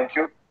 Thank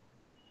you.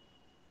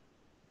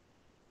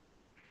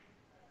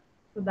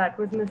 So that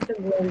was Mr.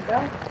 Goenka.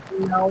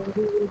 Now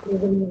we will play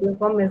the video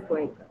for Miss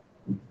Goenka.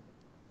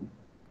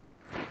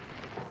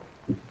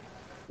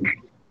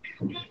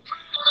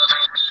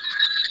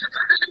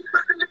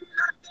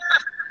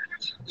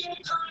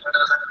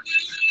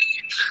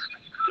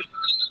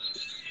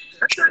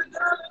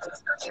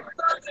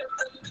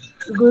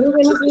 Guru,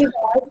 can you please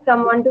ask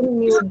someone to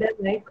mute their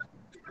mic?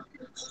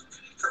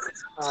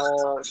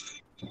 Uh,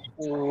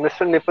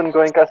 Mr. Nipun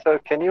Goenka, sir,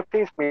 can you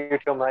please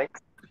mute your mic?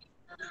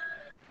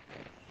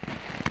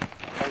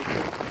 Thank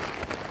you.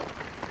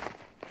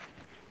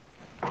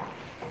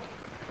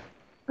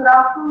 Good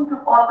afternoon to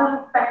all the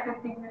respected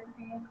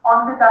dignitaries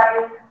on the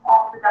dais,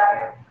 off the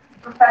dais,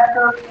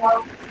 professors,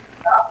 university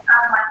staff,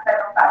 and my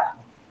fellow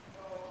batchmates.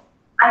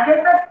 I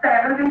guess that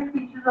farewell day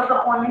speeches are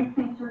the only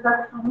speeches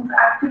that students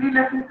actually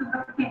listen to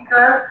the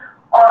speaker,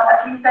 or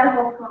at least I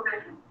hope so they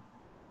do.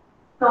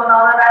 So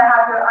now that I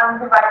have your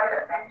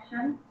undivided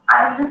attention,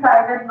 I've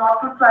decided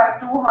not to try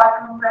too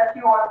hard to impress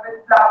you all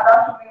with blah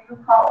blah stories of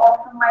how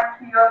awesome my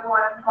 3 years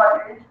were in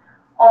college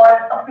or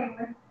a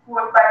famous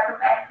quote by some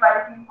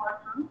XYZ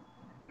person.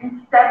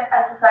 Instead,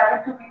 I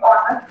decided to be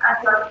honest and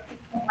realistic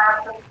in my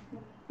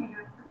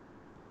experiences.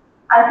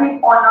 I feel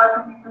honored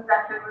to be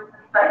presented with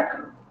this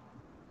title.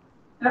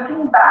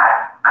 Looking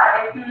back,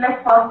 I feel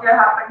like first year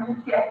happened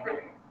just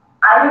yesterday.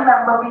 I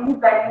remember being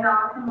very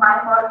nervous in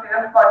my first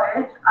year of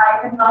college.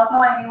 I did not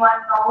know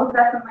anyone, nor was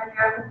I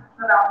familiar with the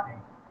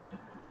surroundings.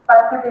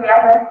 But today,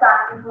 as I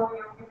stand before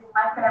you giving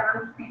my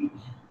farewell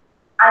speech,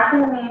 I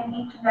can name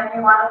each and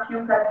every one of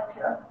you present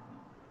here.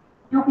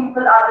 You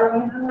people are the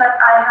reason that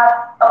I have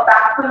a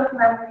bag full of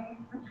memories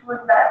which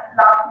would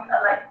last me a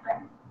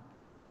lifetime.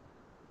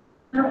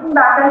 Looking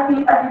back, I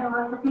feel our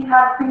university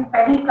has been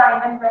very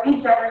kind and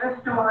very generous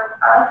towards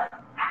us.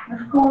 The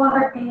school,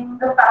 the dean,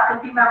 the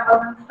faculty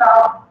members and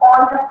staff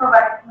all have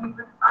provided me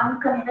with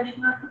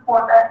unconditional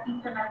support at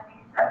each and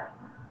every step.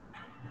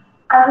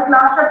 As a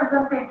class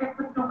representative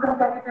for 2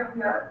 consecutive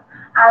years,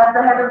 as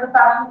the head of the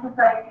Fashion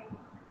Society,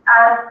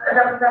 as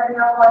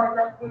representing our college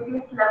at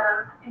various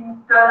levels,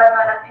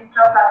 inter-level and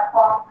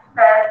intra-platform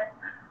fairs,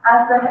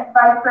 as the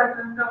vice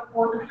president of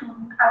both the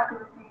student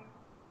activities,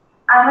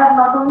 I have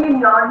not only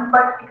learned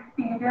but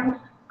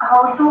experienced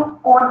how to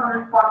own a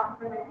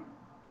responsibility.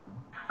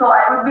 So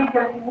I would be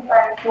guilty if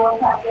I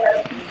don't have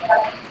the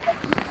people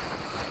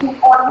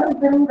who've always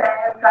been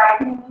there,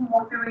 guiding me,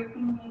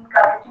 motivating me,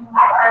 encouraging me,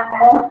 and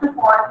most of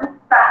all, just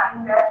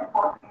standing there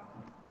supporting me.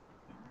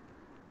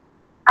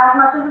 As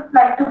much as it's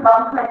like to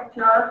bunk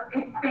lectures,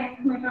 it pains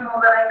me to know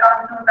that I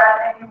can't do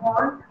that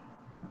anymore.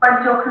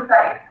 But jokes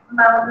aside,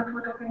 none of this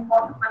would have been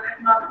possible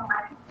if not for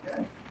my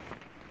teachers.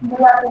 They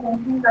are the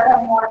engines that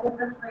have molded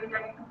this way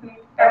ready to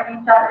face every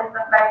challenge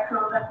that life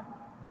throws at me.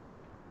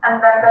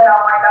 And then there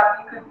are my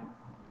lovely colleagues,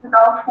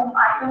 without whom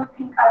I don't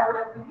think I would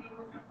have been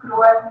able to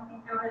grow as an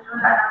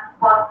individual and as a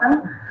person,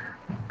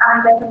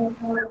 and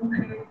definitely will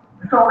create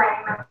so many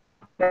memories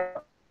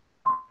together.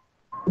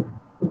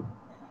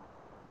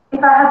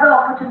 If I had the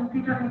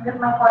opportunity to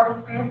revisit my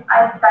college days,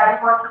 I'd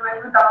dive onto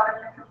it without a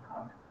second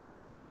thought.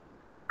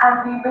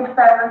 As we bid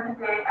farewell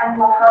today and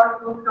walk out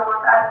of those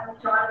doors as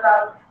mature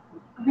adults,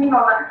 we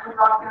know that it will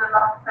not be the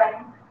last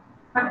time.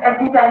 But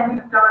every time we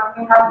return,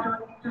 we have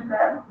stories to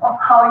tell of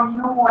how you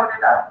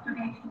molded us to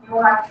reach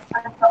new heights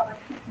and summit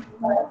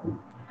new heights.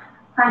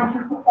 Thank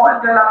you for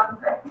all your love and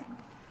blessings.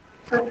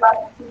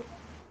 Goodbye.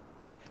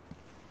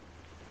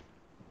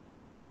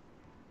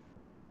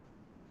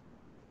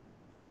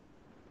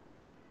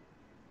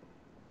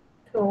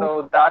 So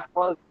So that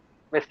was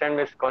Mr. and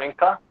Miss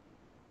Goenka.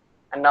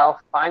 And now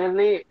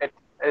finally it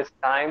is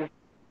time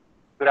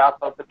to wrap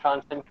up the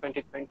Transcend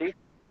 2020.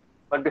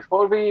 But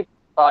before we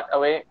part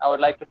away, I would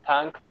like to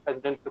thank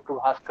President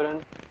Sukru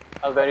Bhaskaran,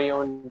 our very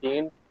own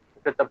Dean,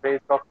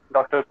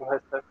 Dr.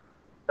 Professor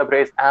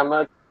Tabrez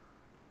Ahmed,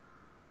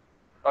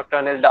 Dr.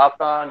 Anil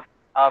Dapran,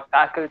 our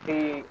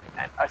faculty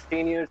and our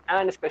seniors,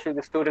 and especially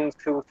the students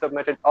who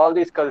submitted all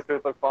these cultural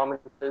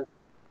performances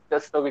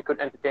just so we could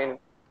entertain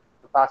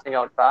the passing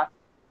out batch,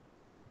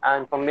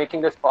 and for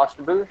making this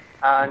possible.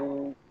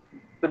 And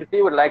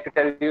Sudhiti would like to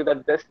tell you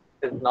that this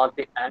is not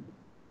the end.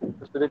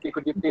 So Sudhiti,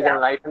 could you please yeah.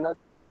 enlighten us?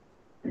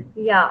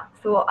 Yeah,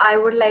 so I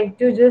would like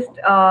to just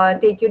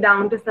take you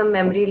down to some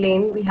memory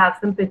lane. We have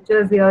some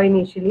pictures here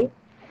initially.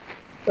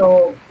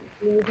 So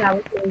please have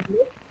a close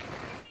look.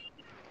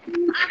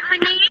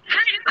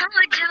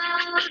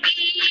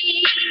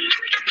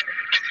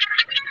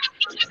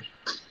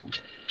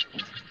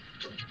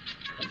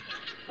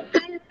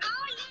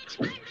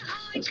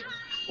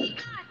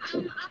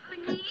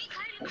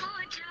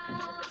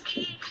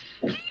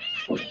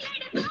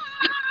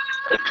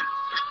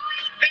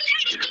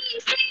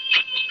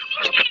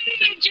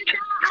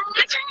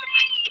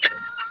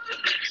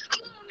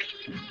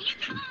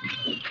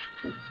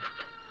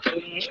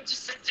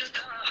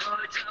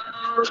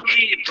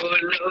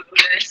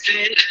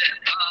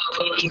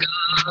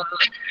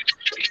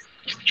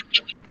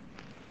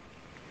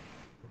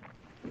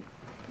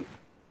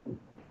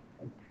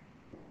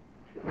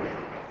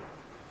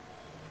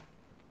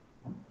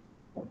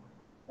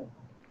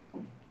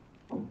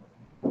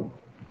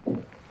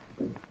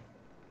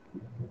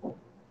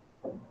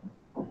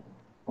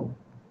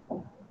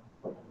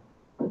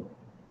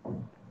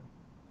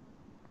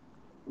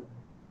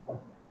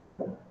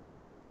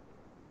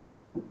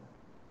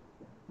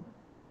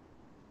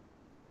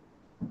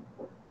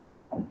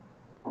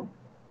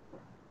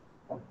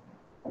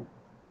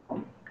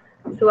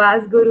 So,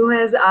 as Guru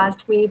has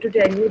asked me to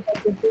tell you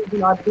that this is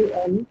not the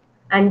end,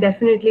 and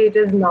definitely it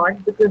is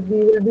not, because we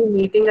will be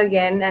meeting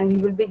again and we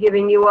will be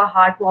giving you a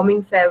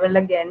heartwarming farewell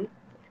again.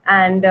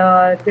 And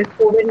this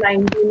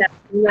COVID-19, as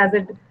soon as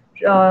it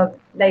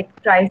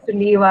like tries to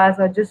leave us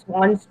or just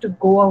wants to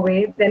go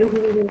away, then we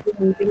will be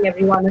meeting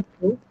everyone of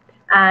you,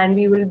 and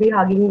we will be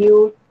hugging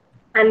you,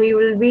 and we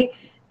will be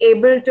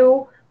able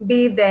to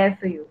be there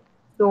for you.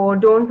 So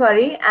don't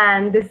worry,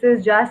 and this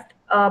is just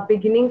a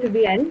beginning to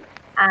the end.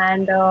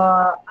 And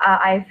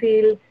I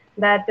feel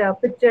that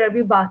picture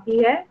abhi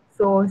baki hai.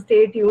 So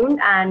stay tuned,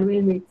 and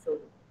we'll meet soon.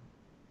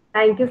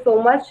 Thank you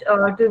so much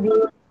to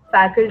the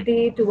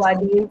faculty, to our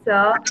dean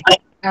sir,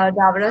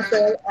 Davra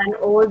sir, and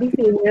all the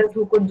seniors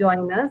who could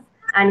join us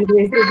and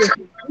grace this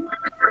occasion.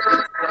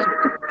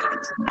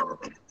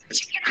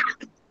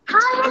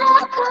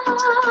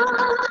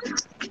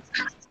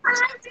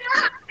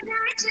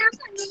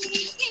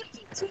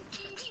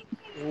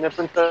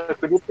 Nipun sir,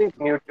 could you please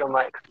mute your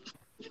mic?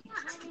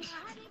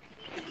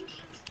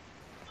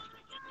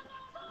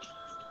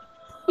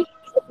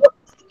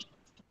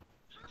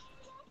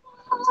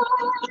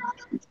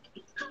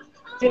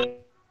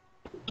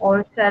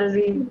 Or shall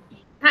we?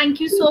 Thank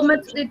you so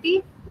much,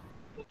 Diti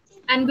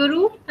and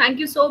Guru. Thank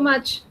you so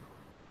much.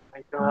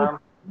 Thank you, ma'am.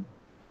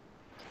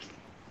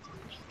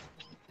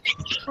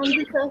 Thank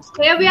you, sir.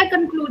 Here we are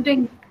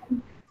concluding.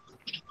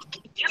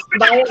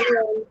 Bye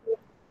everyone.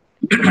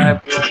 Bye,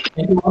 everyone.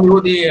 Thank you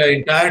all the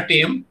entire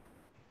team,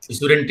 the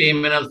student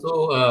team, and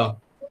also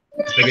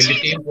faculty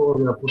team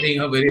for putting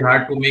very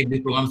hard to make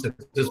this program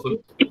successful.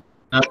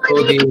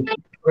 Also the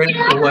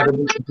students who are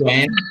able to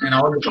join and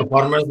all the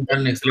performers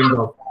done an excellent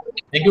job.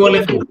 Thank you all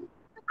of you.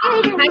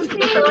 Thank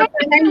you, sir.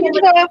 Thank you,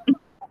 sir.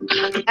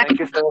 Thank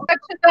you, sir.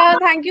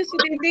 Thank you,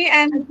 Sudhiti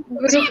and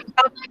Guru.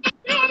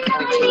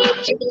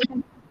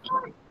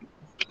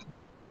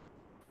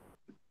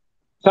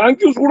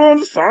 Thank you,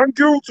 students. Thank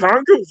you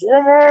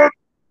so much.